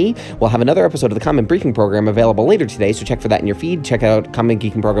also by me. We'll have another episode of the Common Briefing Program available later today, so check for that in your feed. Check out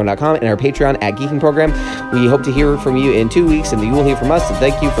commongeekingprogram.com and our Patreon at Geeking Program. We hope to hear from you in 2 weeks, and you will hear from us, and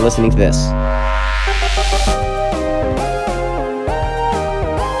thank you for listening to this.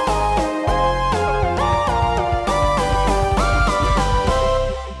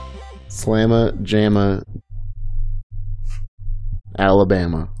 Slamma Jamma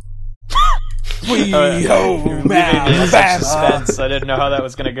Alabama. We Leaving ho me in such Alabama, suspense. I didn't know how that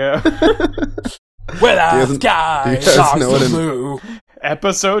was gonna go. where the Do you sky guys starts know to what an- blue.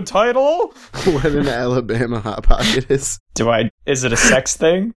 Episode title? What an Alabama Hot Pocket is. Is it a sex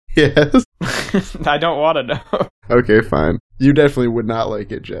thing? Yes. I don't want to know. Okay, fine. You definitely would not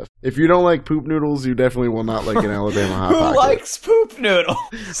like it, Jeff. If you don't like poop noodles, you definitely will not like an Alabama Hot Who Pocket. likes poop noodles?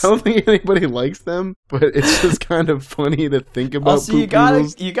 I don't think anybody likes them, but it's just kind of funny to think about Also, poop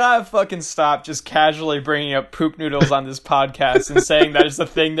noodles. you gotta fucking stop just casually bringing up poop noodles on this podcast and saying that is the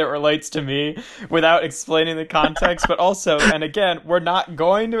thing that relates to me without explaining the context. But also, and again, we're not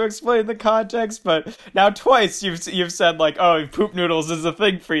going to explain the context. But now twice you've said like, oh, poop noodles is a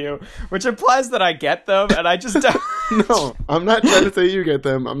thing for you, which implies that I get them, and I just don't. No, I'm not trying to say you get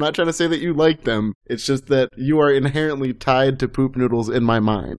them. I'm not trying to say that you like them. It's just that you are inherently tied to poop noodles in my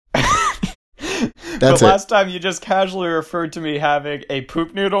mind. But That's it. last time you just casually referred to me having a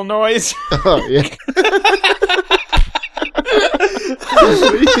poop noodle noise. Oh, yeah.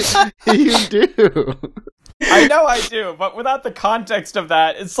 You do. I know I do, but without the context of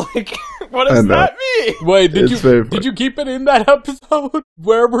that, it's like, what I does know. that mean? Wait, It's very funny. did you keep it in that episode?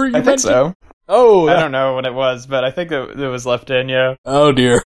 Where were you I think mentioning? so. Oh, I don't know what it was, but I think it was left in, yeah. Oh dear.